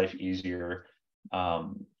fundraisers' life easier?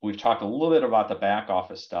 We've talked a little bit about the back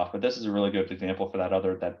office stuff, but this is a really good example for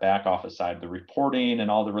that back office side, the reporting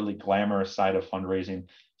and all the really glamorous side of fundraising.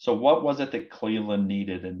 So what was it that Cleveland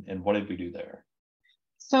needed and what did we do there?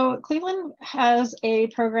 So Cleveland has a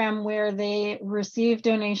program where they receive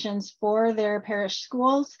donations for their parish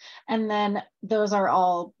schools, and then those are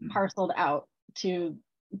all parceled out to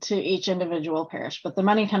each individual parish, but the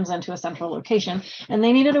money comes into a central location, and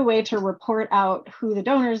they needed a way to report out who the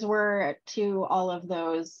donors were to all of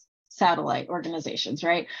those satellite organizations,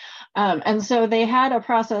 right? And so they had a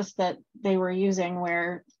process that they were using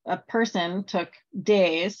where a person took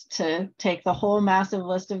days to take the whole massive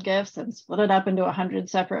list of gifts and split it up into 100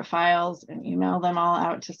 separate files and email them all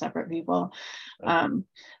out to separate people.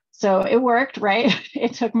 So it worked, right?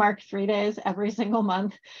 It took Mark 3 days every single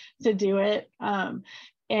month to do it.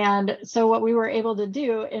 And so what we were able to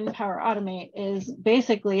do in Power Automate is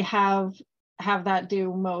basically have that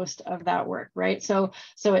do most of that work, right? So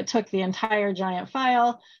it took the entire giant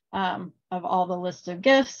file of all the list of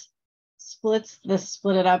gifts, split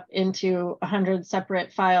it up into 100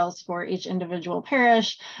 separate files for each individual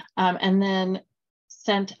parish, and then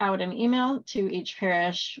sent out an email to each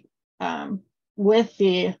parish with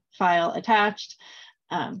the file attached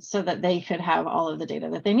so that they could have all of the data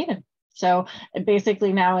that they needed. So it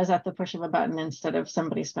basically now is at the push of a button instead of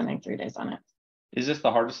somebody spending 3 days on it. Is this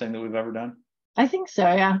the hardest thing that we've ever done? I think so,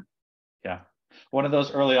 yeah. Yeah. One of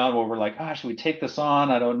those early on where we're like, oh, should we take this on?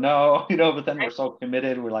 I don't know, you know, but then we're so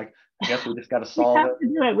committed. We're like, I guess we just got to solve it. We have to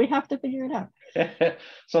do it. We have to figure it out.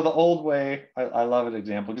 So the old way, I love an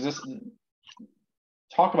example because this,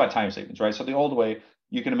 talk about time savings, right? So the old way,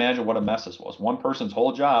 you can imagine what a mess this was. One person's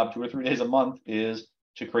whole job, 2 or 3 days a month, is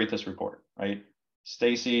to create this report, right?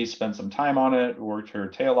 Stacy spent some time on it, worked her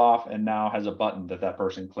tail off, and now has a button that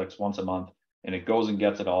person clicks once a month, and it goes and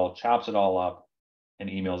gets it all, chops it all up, and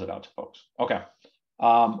emails it out to folks. Okay,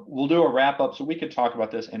 we'll do a wrap up so we could talk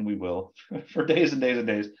about this, and we will for days and days and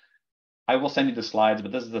days. I will send you the slides,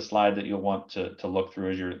 but this is the slide that you'll want to look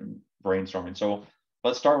through as you're brainstorming. So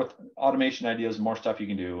let's start with automation ideas, more stuff you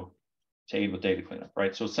can do to aid with data cleanup,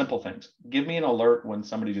 right? So simple things. Give me an alert when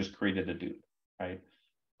somebody just created a dude, right?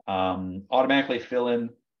 Automatically fill in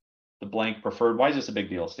the blank preferred. Why is this a big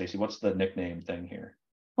deal, Stacy? What's the nickname thing here?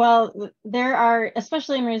 Well, there are,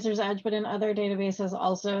 especially in Razor's Edge, but in other databases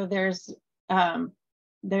also, there's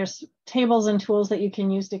tables and tools that you can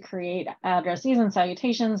use to create addresses and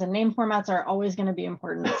salutations, and name formats are always going to be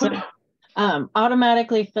important. So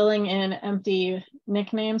automatically filling in empty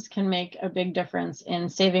nicknames can make a big difference in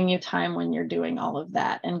saving you time when you're doing all of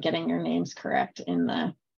that and getting your names correct in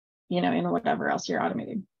the, in whatever else you're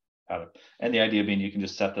automating. Got it. And the idea being you can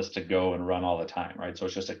just set this to go and run all the time, right? So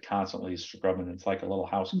it's just a constantly scrubbing. It's like a little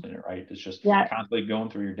house cleaner, right? It's just constantly going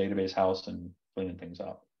through your database house and cleaning things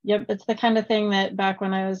up. Yep, it's the kind of thing that back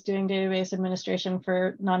when I was doing database administration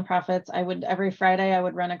for nonprofits, every Friday I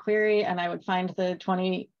would run a query and I would find the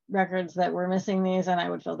 20 records that were missing these and I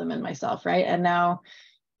would fill them in myself, right? And now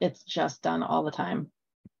it's just done all the time.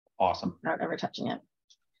 Awesome. Without ever touching it.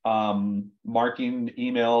 Marking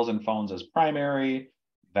emails and phones as primary,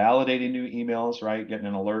 validating new emails, right? Getting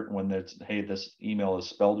an alert when it's, hey, this email is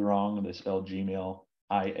spelled wrong and they spelled Gmail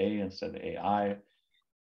IA instead of AI.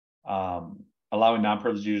 Allowing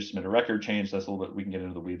non-privileged users to submit a record change. That's a little bit, we can get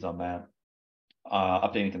into the weeds on that.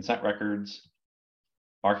 Updating consent records,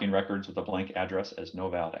 marking records with a blank address as no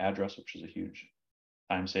valid address, which is a huge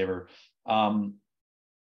time saver.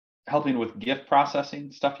 Helping with gift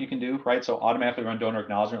processing stuff you can do, right? So automatically run donor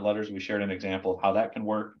acknowledgement letters. We shared an example of how that can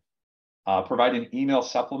work. Providing email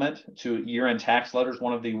supplement to year-end tax letters.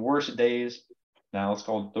 One of the worst days, now let's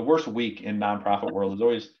call it the worst week in nonprofit world, is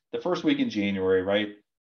always the first week in January, right?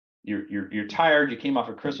 You're tired, you came off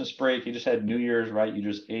a Christmas break, you just had New Year's, right? You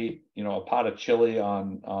just ate, a pot of chili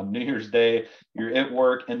on New Year's Day, you're at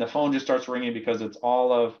work and the phone just starts ringing because it's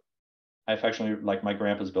all of, I affectionately, like my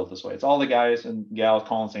grandpa's built this way. It's all the guys and gals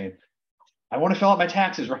calling saying, I want to fill out my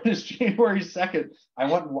taxes, right? It's January 2nd.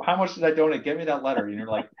 How much did I donate? Get me that letter. And you're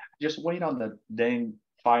like, just wait on the dang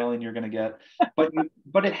filing you're going to get.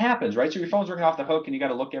 But it happens, right? So your phone's ringing off the hook and you got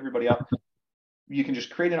to look everybody up. You can just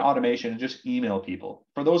create an automation and just email people.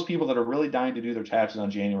 For those people that are really dying to do their taxes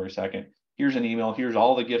on January 2nd, here's an email. Here's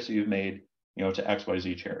all the gifts that you've made, to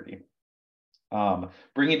XYZ charity.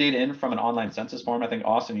 Bringing data in from an online census form. I think,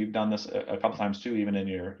 Austin, you've done this a couple times too, even in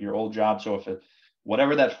your old job. So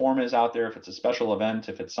whatever that form is out there, if it's a special event,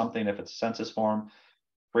 if it's a census form,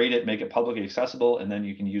 create it, make it publicly accessible, and then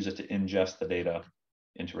you can use it to ingest the data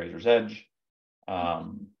into Razor's Edge.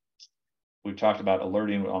 We've talked about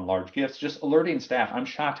alerting on large gifts, just alerting staff. I'm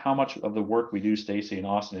shocked how much of the work we do, Stacy and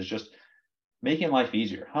Austin, is just making life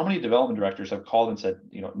easier. How many development directors have called and said,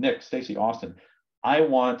 Nick, Stacy, Austin, I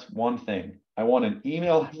want one thing. I want an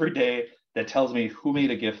email every day that tells me who made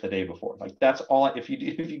a gift the day before. Like that's all. If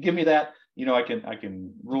you give me that, I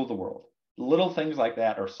can rule the world. Little things like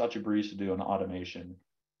that are such a breeze to do in automation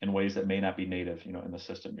in ways that may not be native, in the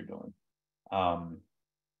system you're doing.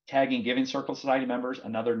 Tagging Giving Circle Society members,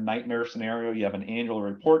 another nightmare scenario. You have an annual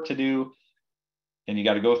report to do, and you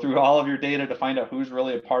got to go through all of your data to find out who's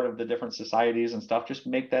really a part of the different societies and stuff. Just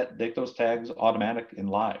make those tags automatic and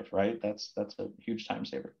live, right? That's a huge time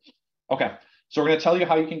saver. Okay, so we're going to tell you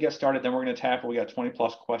how you can get started. Then we're going to tackle. We got 20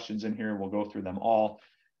 plus questions in here. We'll go through them all.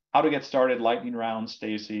 How to get started, lightning round,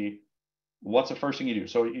 Stacy. What's the first thing you do?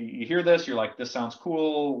 So you hear this, you're like, this sounds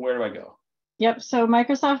cool. Where do I go? Yep. So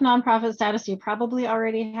Microsoft nonprofit status, you probably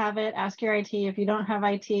already have it. Ask your IT. If you don't have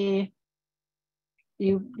IT,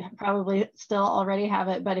 you probably still already have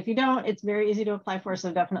it. But if you don't, it's very easy to apply for.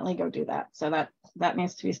 So definitely go do that. So that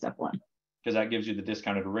needs to be step one. Because that gives you the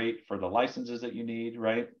discounted rate for the licenses that you need,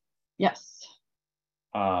 right? Yes.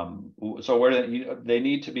 So where they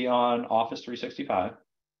need to be on Office 365.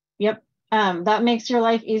 Yep. That makes your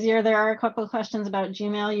life easier. There are a couple of questions about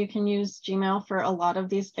Gmail. You can use Gmail for a lot of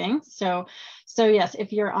these things. So yes,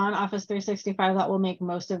 if you're on Office 365, that will make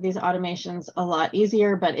most of these automations a lot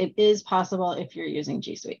easier, but it is possible if you're using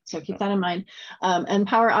G Suite. So keep that in mind. And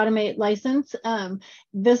Power Automate license.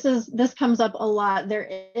 This comes up a lot. There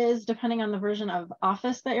is, depending on the version of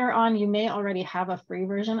Office that you're on, you may already have a free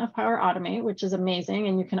version of Power Automate, which is amazing,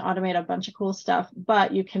 and you can automate a bunch of cool stuff,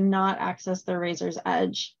 but you cannot access the Razor's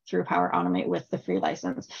Edge through Power Automate with the free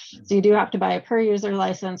license. So you do have to buy a per user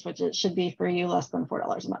license, which it should be for you less than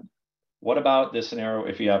 $4 a month. What about this scenario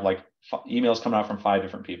if you have like emails coming out from 5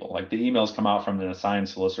 different people? Like the emails come out from an assigned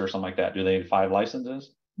solicitor or something like that. Do they need 5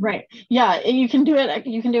 licenses? Right. Yeah, you can do it.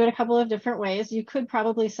 You can do it a couple of different ways. You could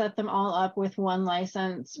probably set them all up with one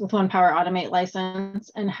license, with one Power Automate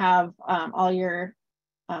license, and have all your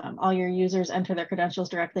users enter their credentials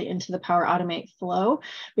directly into the Power Automate flow,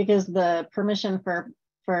 because the permission for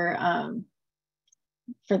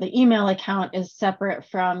for the email account is separate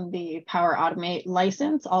from the Power Automate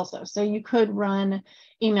license also. So you could run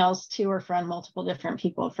emails to or from multiple different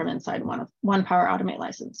people from inside one Power Automate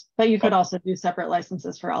license, but you could also do separate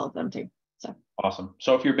licenses for all of them too. So awesome.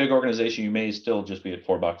 So if you're a big organization, you may still just be at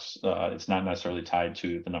 $4. It's not necessarily tied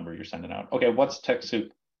to the number you're sending out. Okay, what's TechSoup?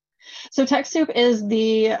 So TechSoup is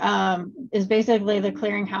is basically the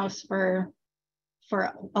clearinghouse for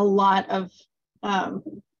a lot of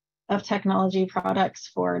technology products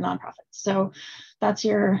for nonprofits. So that's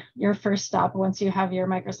your first stop. Once you have your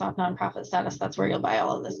Microsoft nonprofit status, that's where you'll buy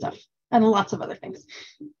all of this stuff and lots of other things.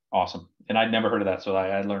 Awesome. And I'd never heard of that, so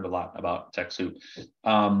I learned a lot about TechSoup.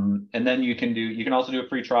 And then you can also do a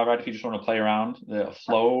free trial, right? If you just want to play around, the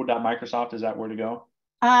flow.microsoft, is that where to go?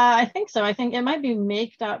 I think so. I think it might be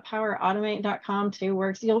make.powerautomate.com too.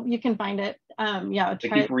 Works. You can find it. Yeah. They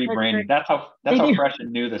keep rebranding. That's how fresh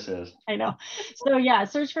and new this is. I know. So yeah,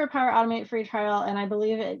 search for Power Automate free trial, and I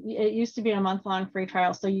believe it used to be a month-long free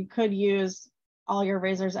trial, so you could use all your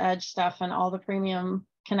Razor's Edge stuff and all the premium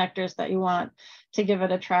connectors that you want to give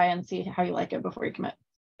it a try and see how you like it before you commit.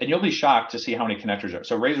 And you'll be shocked to see how many connectors are.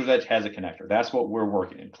 So Razor's Edge has a connector. That's what we're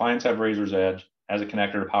working in. Clients have Razor's Edge as a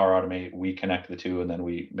connector to Power Automate. We connect the two, and then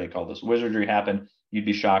we make all this wizardry happen. You'd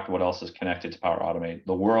be shocked what else is connected to Power Automate.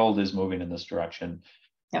 The world is moving in this direction.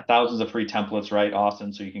 Yep. Thousands of free templates, right,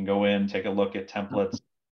 Austin? So you can go in, take a look at templates,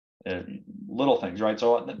 little things, right?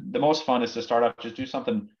 So the most fun is to start off, just do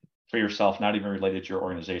something for yourself, not even related to your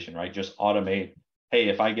organization, right? Just automate. Hey,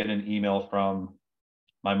 if I get an email from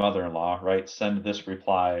my mother-in-law, right, send this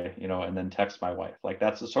reply, and then text my wife. Like,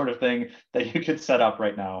 that's the sort of thing that you could set up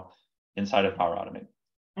right now inside of Power Automate.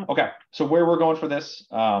 Okay, so where we're going for this,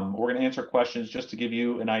 we're going to answer questions just to give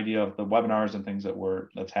you an idea of the webinars and things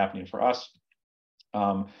that's happening for us.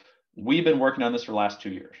 We've been working on this for the last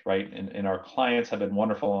 2 years, right? And our clients have been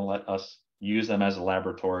wonderful and let us use them as a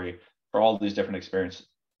laboratory for all these different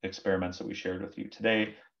experiments that we shared with you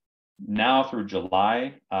today. Now through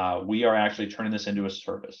July, we are actually turning this into a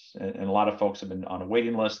service. And a lot of folks have been on a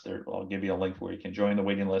waiting list. I'll give you a link where you can join the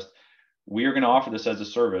waiting list. We are going to offer this as a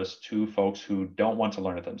service to folks who don't want to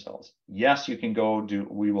learn it themselves. Yes, you can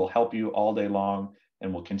we will help you all day long,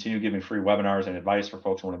 and we'll continue giving free webinars and advice for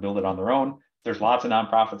folks who want to build it on their own. There's lots of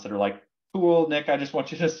nonprofits that are like, cool, Nick, I just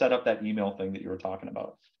want you to set up that email thing that you were talking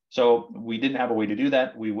about. So we didn't have a way to do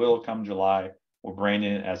that. We will come July. We're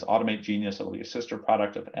branding it as Automate Genius. It'll be a sister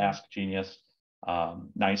product of Ask Genius.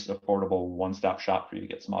 Nice, affordable, one-stop shop for you to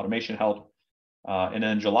get some automation help. And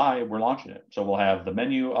then in July, we're launching it. So we'll have the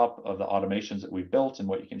menu up of the automations that we've built and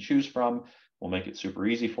what you can choose from. We'll make it super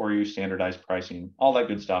easy for you, standardized pricing, all that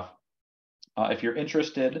good stuff. If you're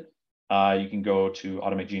interested, you can go to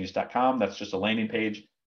automategenius.com. That's just a landing page.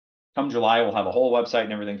 Come July, we'll have a whole website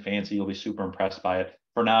and everything fancy. You'll be super impressed by it.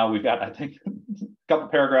 For now, we've got, I think, a couple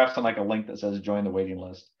paragraphs on like a link that says join the waiting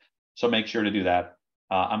list. So make sure to do that.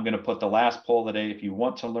 I'm going to put the last poll today. If you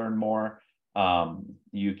want to learn more,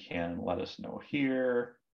 you can let us know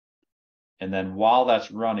here. And then while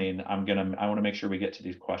that's running, I want to make sure we get to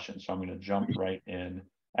these questions. So I'm going to jump right in.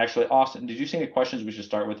 Actually, Austin, did you see any questions we should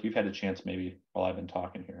start with? You've had a chance maybe while I've been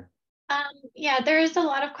talking here. Yeah, there is a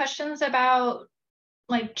lot of questions about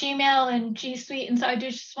like Gmail and G Suite. And so I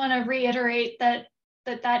do just want to reiterate that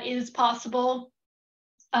is possible.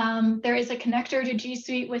 There is a connector to G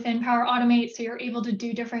Suite within Power Automate, so you're able to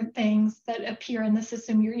do different things that appear in the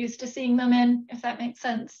system you're used to seeing them in, if that makes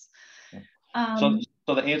sense. So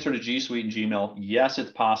the answer to G Suite and Gmail, yes,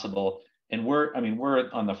 it's possible. And we're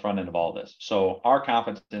on the front end of all this. So our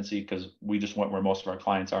competency, because we just went where most of our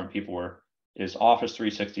clients are and people were, is Office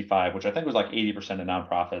 365, which I think was like 80% of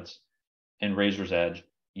nonprofits, and Razor's Edge.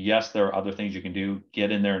 Yes, there are other things you can do.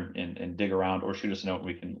 Get in there and dig around, or shoot us a note and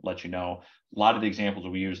we can let you know. A lot of the examples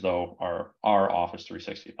we use, though, are Office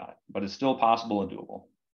 365, but it's still possible and doable.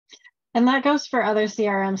 And that goes for other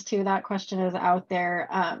CRMs too. That question is out there.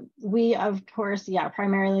 We, of course,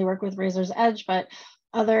 primarily work with Razor's Edge, but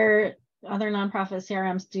other nonprofit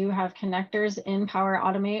CRMs do have connectors in Power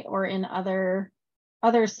Automate or in other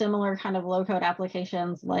similar kind of low-code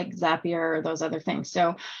applications like Zapier or those other things.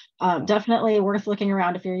 So definitely worth looking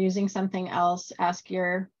around. If you're using something else, ask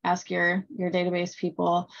your database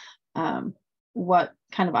people what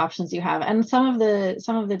kind of options you have. And some of the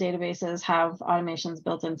databases have automations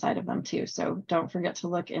built inside of them too. So don't forget to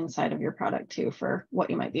look inside of your product too for what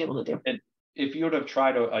you might be able to do. And if you would have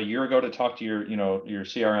tried a year ago to talk to your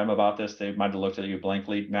CRM about this, they might have looked at you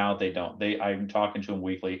blankly. Now they don't. I'm talking to them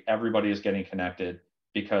weekly. Everybody is getting connected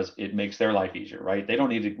because it makes their life easier, right? They don't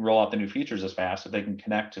need to roll out the new features as fast if they can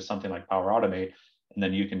connect to something like Power Automate, and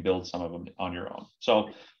then you can build some of them on your own. So,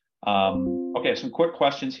 okay, some quick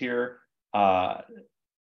questions here.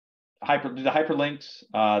 the hyperlinks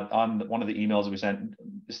on one of the emails we sent,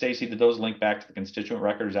 Stacy, did those link back to the constituent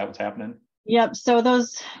record? Is that what's happening? Yep. So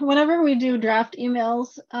those, whenever we do draft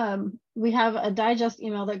emails, we have a digest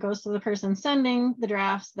email that goes to the person sending the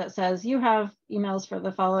drafts that says, you have emails for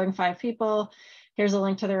the following 5 people. Here's a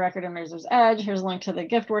link to the record in Razor's Edge. Here's a link to the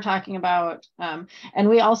gift we're talking about. And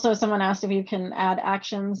we also, someone asked if you can add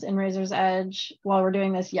actions in Razor's Edge while we're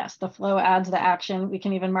doing this. Yes, the flow adds the action. We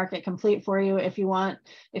can even mark it complete for you if you want,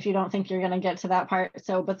 if you don't think you're going to get to that part.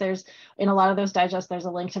 So, but there's, in a lot of those digests, there's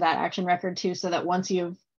a link to that action record too, so that once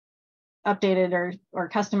you've updated or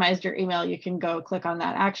customized your email, you can go click on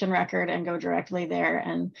that action record and go directly there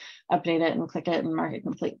and update it and click it and mark it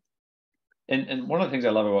complete. And one of the things I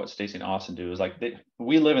love about what Stacy and Austin do is like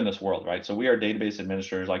we live in this world, right? So we are database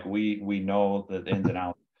administrators, like we know the ins and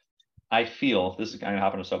outs. I feel, this is kind of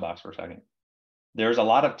hopping a soapbox for a second. There's a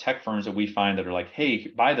lot of tech firms that we find that are like, hey,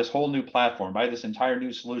 buy this whole new platform, buy this entire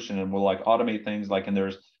new solution, and we'll like automate things like, and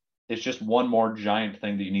it's just one more giant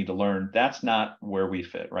thing that you need to learn. That's not where we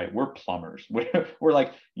fit, right? We're plumbers. We're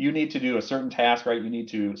like, you need to do a certain task, right? You need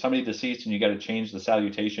to, somebody deceased and you got to change the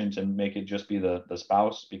salutation to make it just be the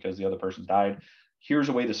spouse because the other person died. Here's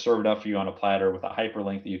a way to serve it up for you on a platter with a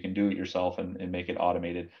hyperlink that you can do it yourself and make it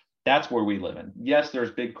automated. That's where we live in. Yes,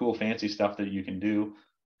 there's big, cool, fancy stuff that you can do.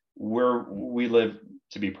 We live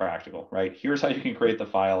to be practical, right? Here's how you can create the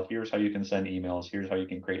file. Here's how you can send emails. Here's how you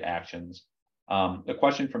can create actions. A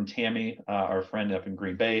question from Tammy, our friend up in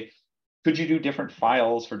Green Bay. Could you do different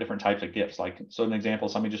files for different types of gifts? Like, so an example,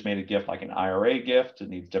 somebody just made a gift like an IRA gift. It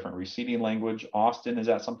needs different receiving language. Austin, is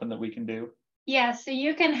that something that we can do? Yeah, so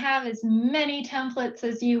you can have as many templates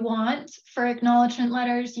as you want for acknowledgement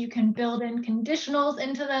letters. You can build in conditionals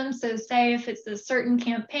into them. So say if it's a certain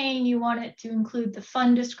campaign, you want it to include the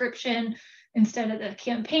fund description instead of the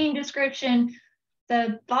campaign description.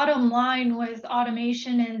 The bottom line with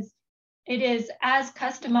automation is it is as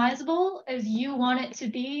customizable as you want it to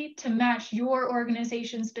be to match your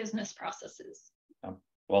organization's business processes.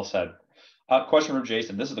 Well said. Question from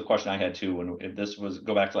Jason. This is the question I had too. When this was,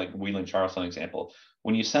 go back to like Wheeling Charleston example.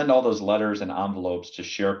 When you send all those letters and envelopes to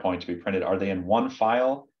SharePoint to be printed, are they in one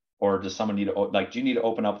file, or does someone need to, like, do you need to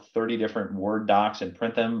open up 30 different Word docs and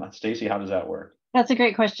print them? Stacy, how does that work? That's a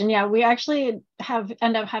great question. Yeah, we actually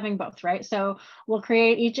end up having both, right? So we'll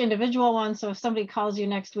create each individual one. So if somebody calls you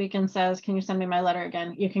next week and says, can you send me my letter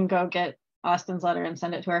again? You can go get Austin's letter and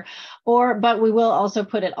send it to her. But we will also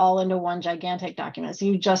put it all into one gigantic document. So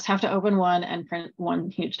you just have to open one and print one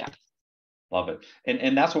huge document. Love it.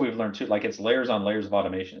 And that's what we've learned too. Like, it's layers on layers of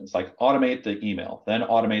automation. It's like automate the email, then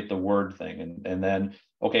automate the Word thing. And then,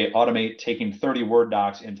 okay, automate taking 30 Word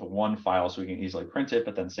docs into one file so we can easily print it,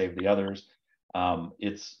 but then save the others.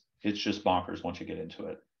 It's just bonkers once you get into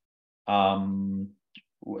it.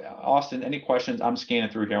 Austin, any questions? I'm scanning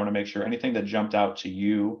through here. I want to make sure anything that jumped out to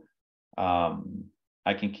you. I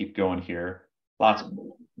can keep going here.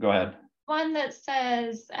 Go ahead. One that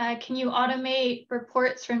says, can you automate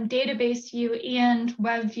reports from database view and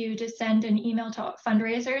web view to send an email to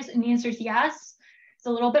fundraisers? And the answer is yes. It's a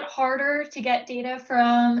little bit harder to get data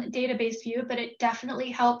from database view, but it definitely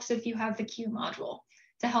helps if you have the queue module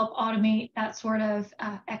to help automate that sort of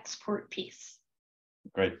export piece.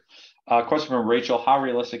 Great. Question from Rachel. How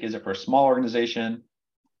realistic is it for a small organization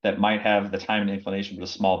that might have the time and inclination with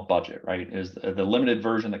a small budget, right? Is the limited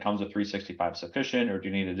version that comes with 365 sufficient, or do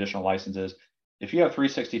you need additional licenses? If you have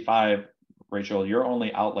 365, Rachel, your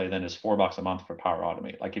only outlay then is $4 a month for Power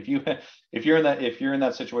Automate. Like if you're in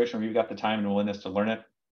that situation where you've got the time and willingness to learn it,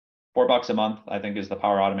 $4 a month, I think, is the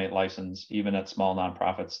Power Automate license. Even at small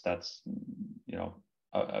nonprofits, that's, you know,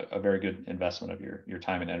 a very good investment of your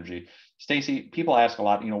time and energy. Stacy, people ask a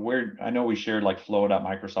lot, you know, where, I know we shared like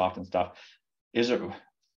Flow.Microsoft and stuff.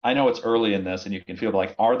 I know it's early in this and you can feel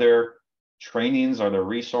like, are there trainings, are there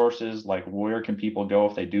resources? Like, where can people go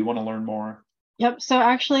if they do want to learn more? Yep. So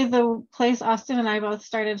actually the place Austin and I both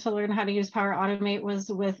started to learn how to use Power Automate was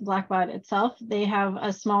with Blackbaud itself. They have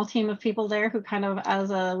a small team of people there who kind of, as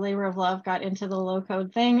a labor of love, got into the low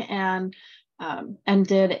code thing and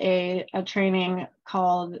did a training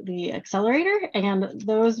called the Accelerator. And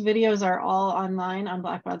those videos are all online on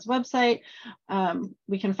Blackbaud's website.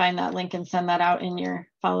 We can find that link and send that out in your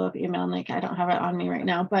follow-up email, Nick. I don't have it on me right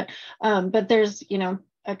now, but there's, you know,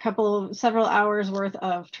 several hours worth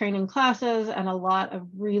of training classes and a lot of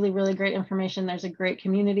really, really great information. There's a great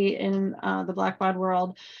community in the Blackbaud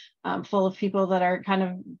world full of people that are kind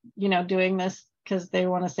of, you know, doing this because they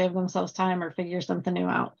want to save themselves time or figure something new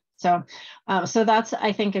out. So that's,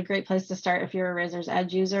 I think, a great place to start if you're a Razor's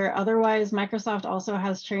Edge user. Otherwise, Microsoft also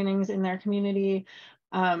has trainings in their community,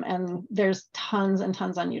 and there's tons and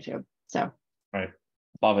tons on YouTube. So. Right.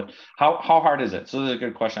 Love it. How hard is it? So this is a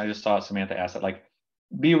good question. I just saw Samantha ask it. Like,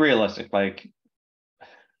 be realistic. Like,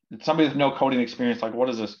 somebody with no coding experience, like, what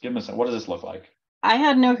does this, give us, what does this look like? I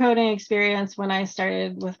had no coding experience when I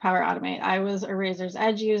started with Power Automate. I was a Razor's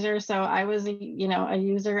Edge user, so I was a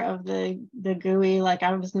user of the GUI. Like,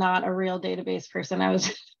 I was not a real database person. I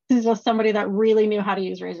was just somebody that really knew how to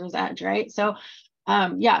use Razor's Edge, right? So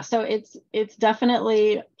yeah, so it's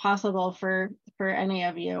definitely possible for any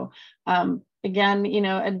of you. Again,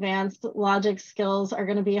 advanced logic skills are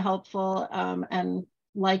going to be helpful, and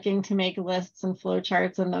liking to make lists and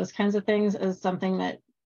flowcharts and those kinds of things is something that,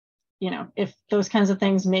 if those kinds of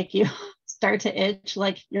things make you start to itch,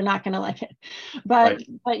 like, you're not going to like it. But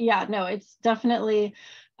yeah, no, it's definitely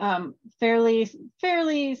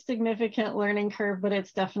fairly significant learning curve, but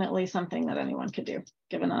it's definitely something that anyone could do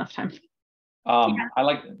given enough time. I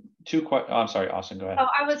like I'm sorry, Austin, go ahead. Oh,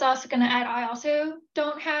 I was also going to add, I also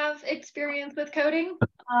don't have experience with coding.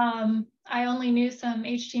 I only knew some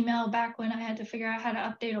HTML back when I had to figure out how to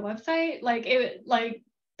update a website,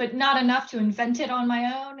 but not enough to invent it on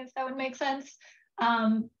my own, if that would make sense.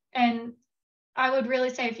 And I would really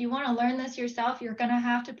say, if you want to learn this yourself, you're going to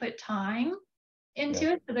have to put time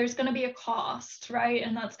into it. So there's going to be a cost, right?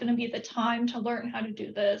 And that's going to be the time to learn how to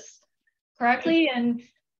do this correctly. And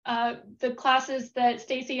the classes that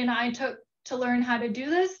Stacy and I took to learn how to do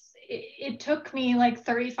this, it took me like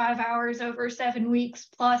 35 hours over 7 weeks,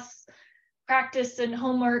 plus practice and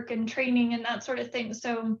homework and training and that sort of thing.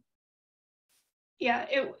 So yeah,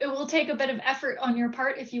 it will take a bit of effort on your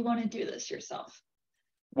part if you want to do this yourself.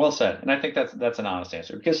 Well said. And I think that's an honest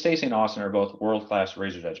answer, because Stacy and Austin are both world-class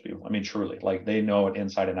Razor's Edge people. I mean, truly, like, they know it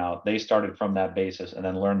inside and out. They started from that basis and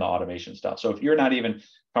then learned the automation stuff. So if you're not even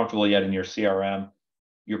comfortable yet in your CRM,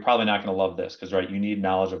 you're probably not going to love this, because, right, you need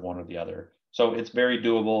knowledge of one or the other. So it's very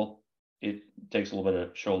doable. It takes a little bit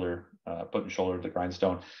of putting shoulder to the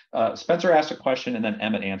grindstone. Spencer asked a question, and then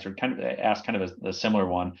Emmett answered, asked a similar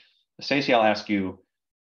one. Stacy, I'll ask you,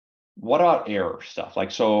 what about error stuff? Like,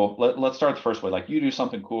 so let's start the first way. Like, you do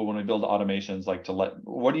something cool when we build automations, like,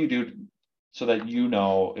 what do you do so that you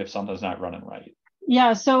know if something's not running right?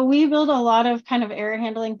 Yeah, so we build a lot of kind of error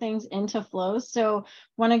handling things into flows. So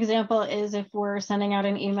one example is, if we're sending out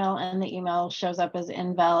an email and the email shows up as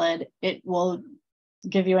invalid, it will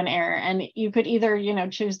give you an error. And you could either,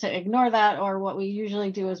 choose to ignore that, or what we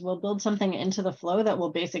usually do is we'll build something into the flow that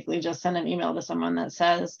will basically just send an email to someone that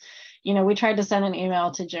says, we tried to send an email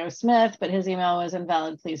to Joe Smith, but his email was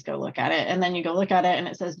invalid. Please go look at it. And then you go look at it and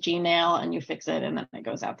it says Gmail, and you fix it, and then it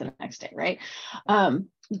goes out the next day, right?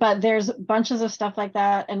 But there's bunches of stuff like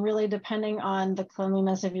that. And really, depending on the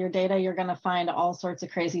cleanliness of your data, you're going to find all sorts of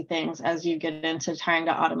crazy things as you get into trying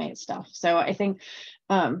to automate stuff. So I think,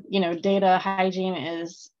 data hygiene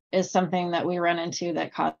is something that we run into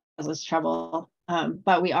that causes trouble.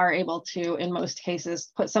 But we are able to, in most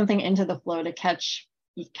cases, put something into the flow to catch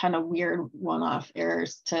kind of weird one-off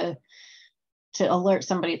errors to alert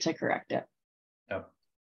somebody to correct it. Yeah,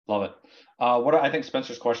 love it. What I think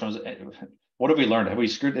Spencer's question was, what have we learned? Have we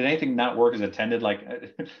screwed? Did anything not work as intended? Like,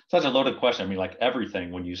 such a loaded question. I mean, like,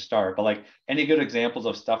 everything when you start, but like, any good examples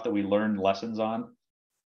of stuff that we learned lessons on?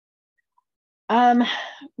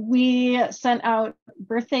 We sent out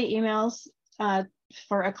birthday emails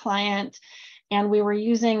for a client, and we were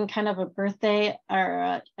using kind of a birthday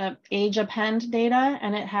or a age append data,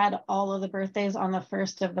 and it had all of the birthdays on the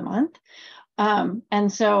first of the month.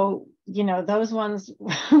 And so, those ones,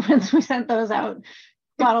 once we sent those out,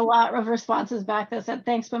 got a lot of responses back that said,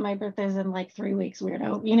 thanks, but my birthday's in like 3 weeks,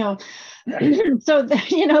 weirdo, So,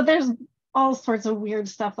 there's all sorts of weird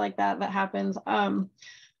stuff like that happens.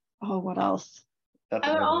 What else?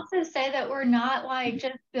 I would also say that we're not like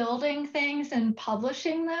just building things and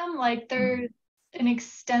publishing them. Like, there's an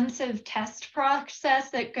extensive test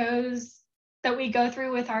process that we go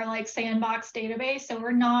through with our like sandbox database. So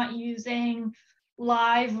we're not using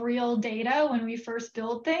live real data when we first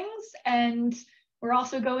build things. And we're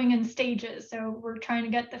also going in stages. So we're trying to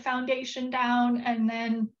get the foundation down, and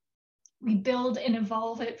then we build and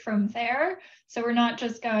evolve it from there. So we're not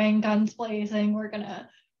just going guns blazing. We're going to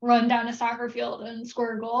run down a soccer field and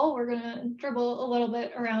score a goal. We're going to dribble a little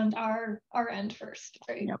bit around our end first.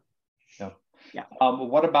 Right? Yep. Yeah.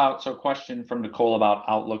 What about, so question from Nicole about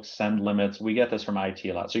Outlook send limits. We get this from IT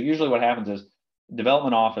a lot. So usually what happens is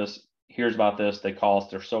development office hears about this. They call us.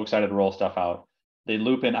 They're so excited to roll stuff out. They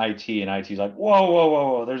loop in IT, and IT's like,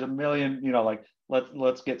 whoa. There's a million, like,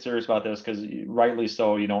 let's get serious about this, because rightly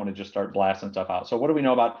so, you don't want to just start blasting stuff out. So what do we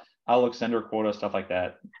know about Outlook sender quota, stuff like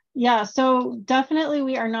that? Yeah, so definitely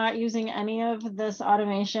we are not using any of this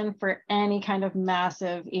automation for any kind of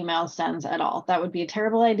massive email sends at all. That would be a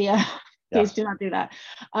terrible idea. Please do not do that.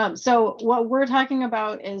 So what we're talking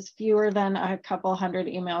about is fewer than a couple hundred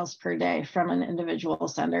emails per day from an individual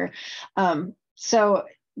sender. So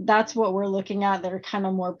that's what we're looking at. That are kind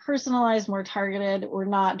of more personalized, more targeted. We're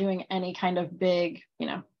not doing any kind of big,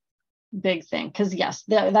 big thing, because yes,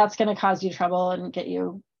 that's going to cause you trouble and get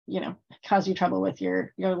you, cause you trouble with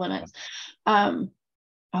your limits.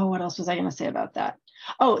 What else was I going to say about that?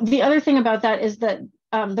 Oh, the other thing about that is that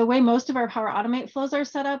the way most of our Power Automate flows are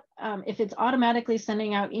set up, if it's automatically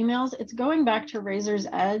sending out emails, it's going back to Razor's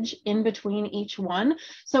Edge in between each one.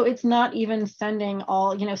 So it's not even sending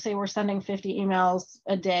all, say we're sending 50 emails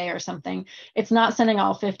a day or something. It's not sending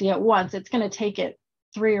all 50 at once. It's going to take it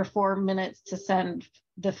 3 or 4 minutes to send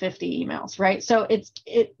the 50 emails, right? So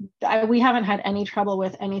we haven't had any trouble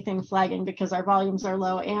with anything flagging because our volumes are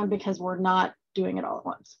low and because we're not doing it all at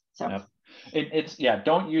once. So. Yep.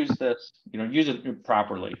 Don't use this, use it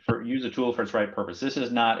properly, use a tool for its right purpose. This is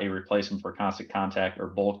not a replacement for constant contact or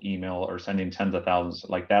bulk email or sending tens of thousands.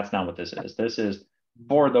 Like, that's not what this is. This is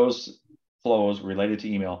for those flows related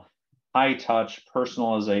to email, high touch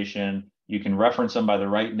personalization. You can reference them by the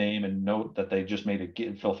right name and note that they just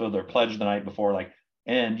fulfilled their pledge the night before,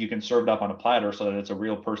 and you can serve it up on a platter so that it's a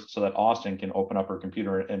real person, so that Austin can open up her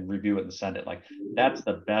computer and review it and send it. That's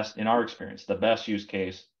the best, in our experience, the best use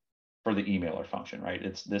case for the emailer function, right?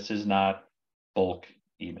 This is not bulk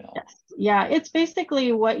email. Yes. Yeah, it's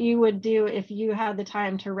basically what you would do if you had the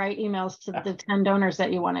time to write emails to the 10 donors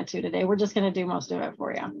that you wanted to today. We're just going to do most of it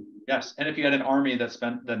for you. Yes, and if you had an army that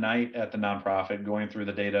spent the night at the nonprofit going through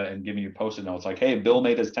the data and giving you Post-it notes like, hey, Bill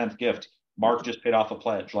made his 10th gift, Mark just paid off a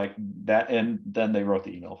pledge, like that, and then they wrote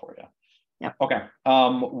the email for you. Yeah. Okay.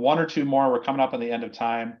 1 or 2 more. We're coming up on the end of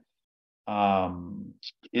time.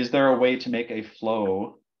 Is there a way to make a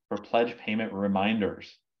flow for pledge payment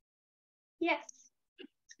reminders? Yes.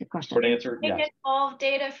 Good question. Short answer, It yes. involve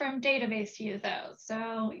data from database view though.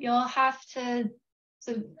 So you'll have to,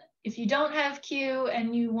 if you don't have Q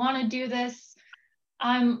and you want to do this,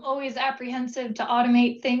 I'm always apprehensive to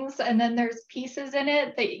automate things, and then there's pieces in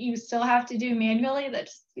it that you still have to do manually. That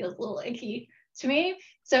just feels a little icky to me.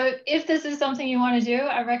 So if this is something you want to do,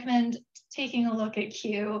 I recommend taking a look at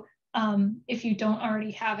Q if you don't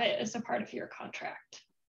already have it as a part of your contract.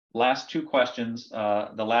 Last 2 questions.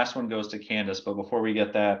 The last one goes to Candace, but before we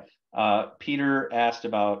get that, Peter asked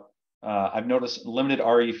about, I've noticed limited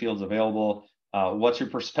RE fields available. What's your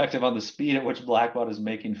perspective on the speed at which Blackbaud is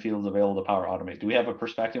making fields available to Power Automate? Do we have a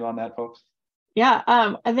perspective on that, folks?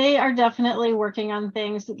 Yeah, they are definitely working on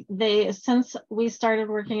things. Since we started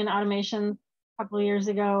working in automation a couple of years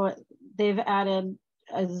ago, they've added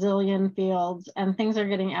a zillion fields and things are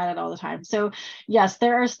getting added all the time. So yes,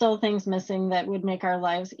 there are still things missing that would make our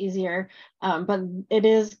lives easier. But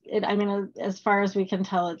I mean, as far as we can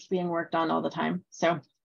tell, it's being worked on all the time. So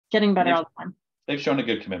getting better all the time. They've shown a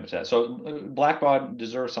good commitment to that. So Blackbaud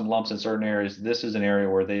deserves some lumps in certain areas. This is an area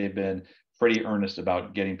where they've been pretty earnest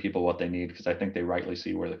about getting people what they need, because I think they rightly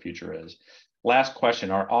see where the future is. Last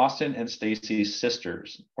question, are Austin and Stacy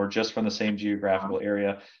sisters or just from the same geographical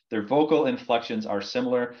area? Their vocal inflections are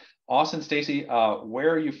similar. Austin, Stacy,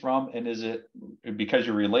 where are you from? And is it because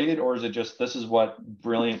you're related, or is it just this is what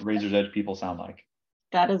brilliant Razor's Edge people sound like?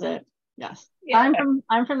 That is it. Yes. Yeah.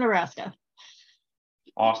 I'm from Nebraska.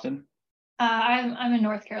 Austin? I'm in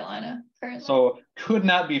North Carolina currently. So could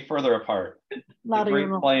not be further apart. The Great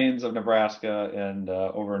Plains of Nebraska and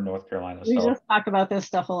over in North Carolina. We just talk about this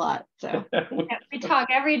stuff a lot. So we talk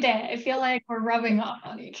every day. I feel like we're rubbing off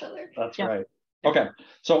on each other. That's right. Okay,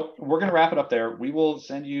 so we're going to wrap it up there. We will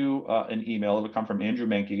send you an email. It'll come from Andrew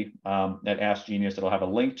Menke at Ask Genius. It'll have a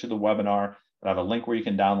link to the webinar. It'll have a link where you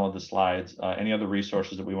can download the slides. Any other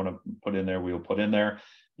resources that we want to put in there, we will put in there.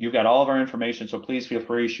 You've got all of our information, so please feel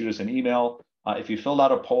free to shoot us an email. If you filled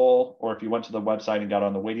out a poll or if you went to the website and got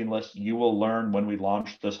on the waiting list, you will learn when we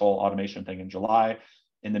launch this whole automation thing in July.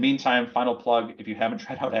 In the meantime, final plug, if you haven't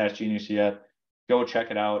tried out Ask Genius yet, go check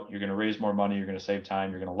it out. You're going to raise more money. You're going to save time.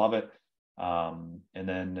 You're going to love it. And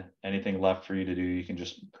then anything left for you to do, you can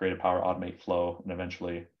just create a Power Automate flow, and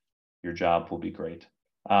eventually your job will be great.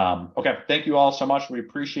 Okay, thank you all so much. We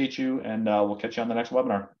appreciate you, and we'll catch you on the next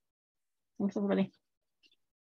webinar. Thanks, everybody.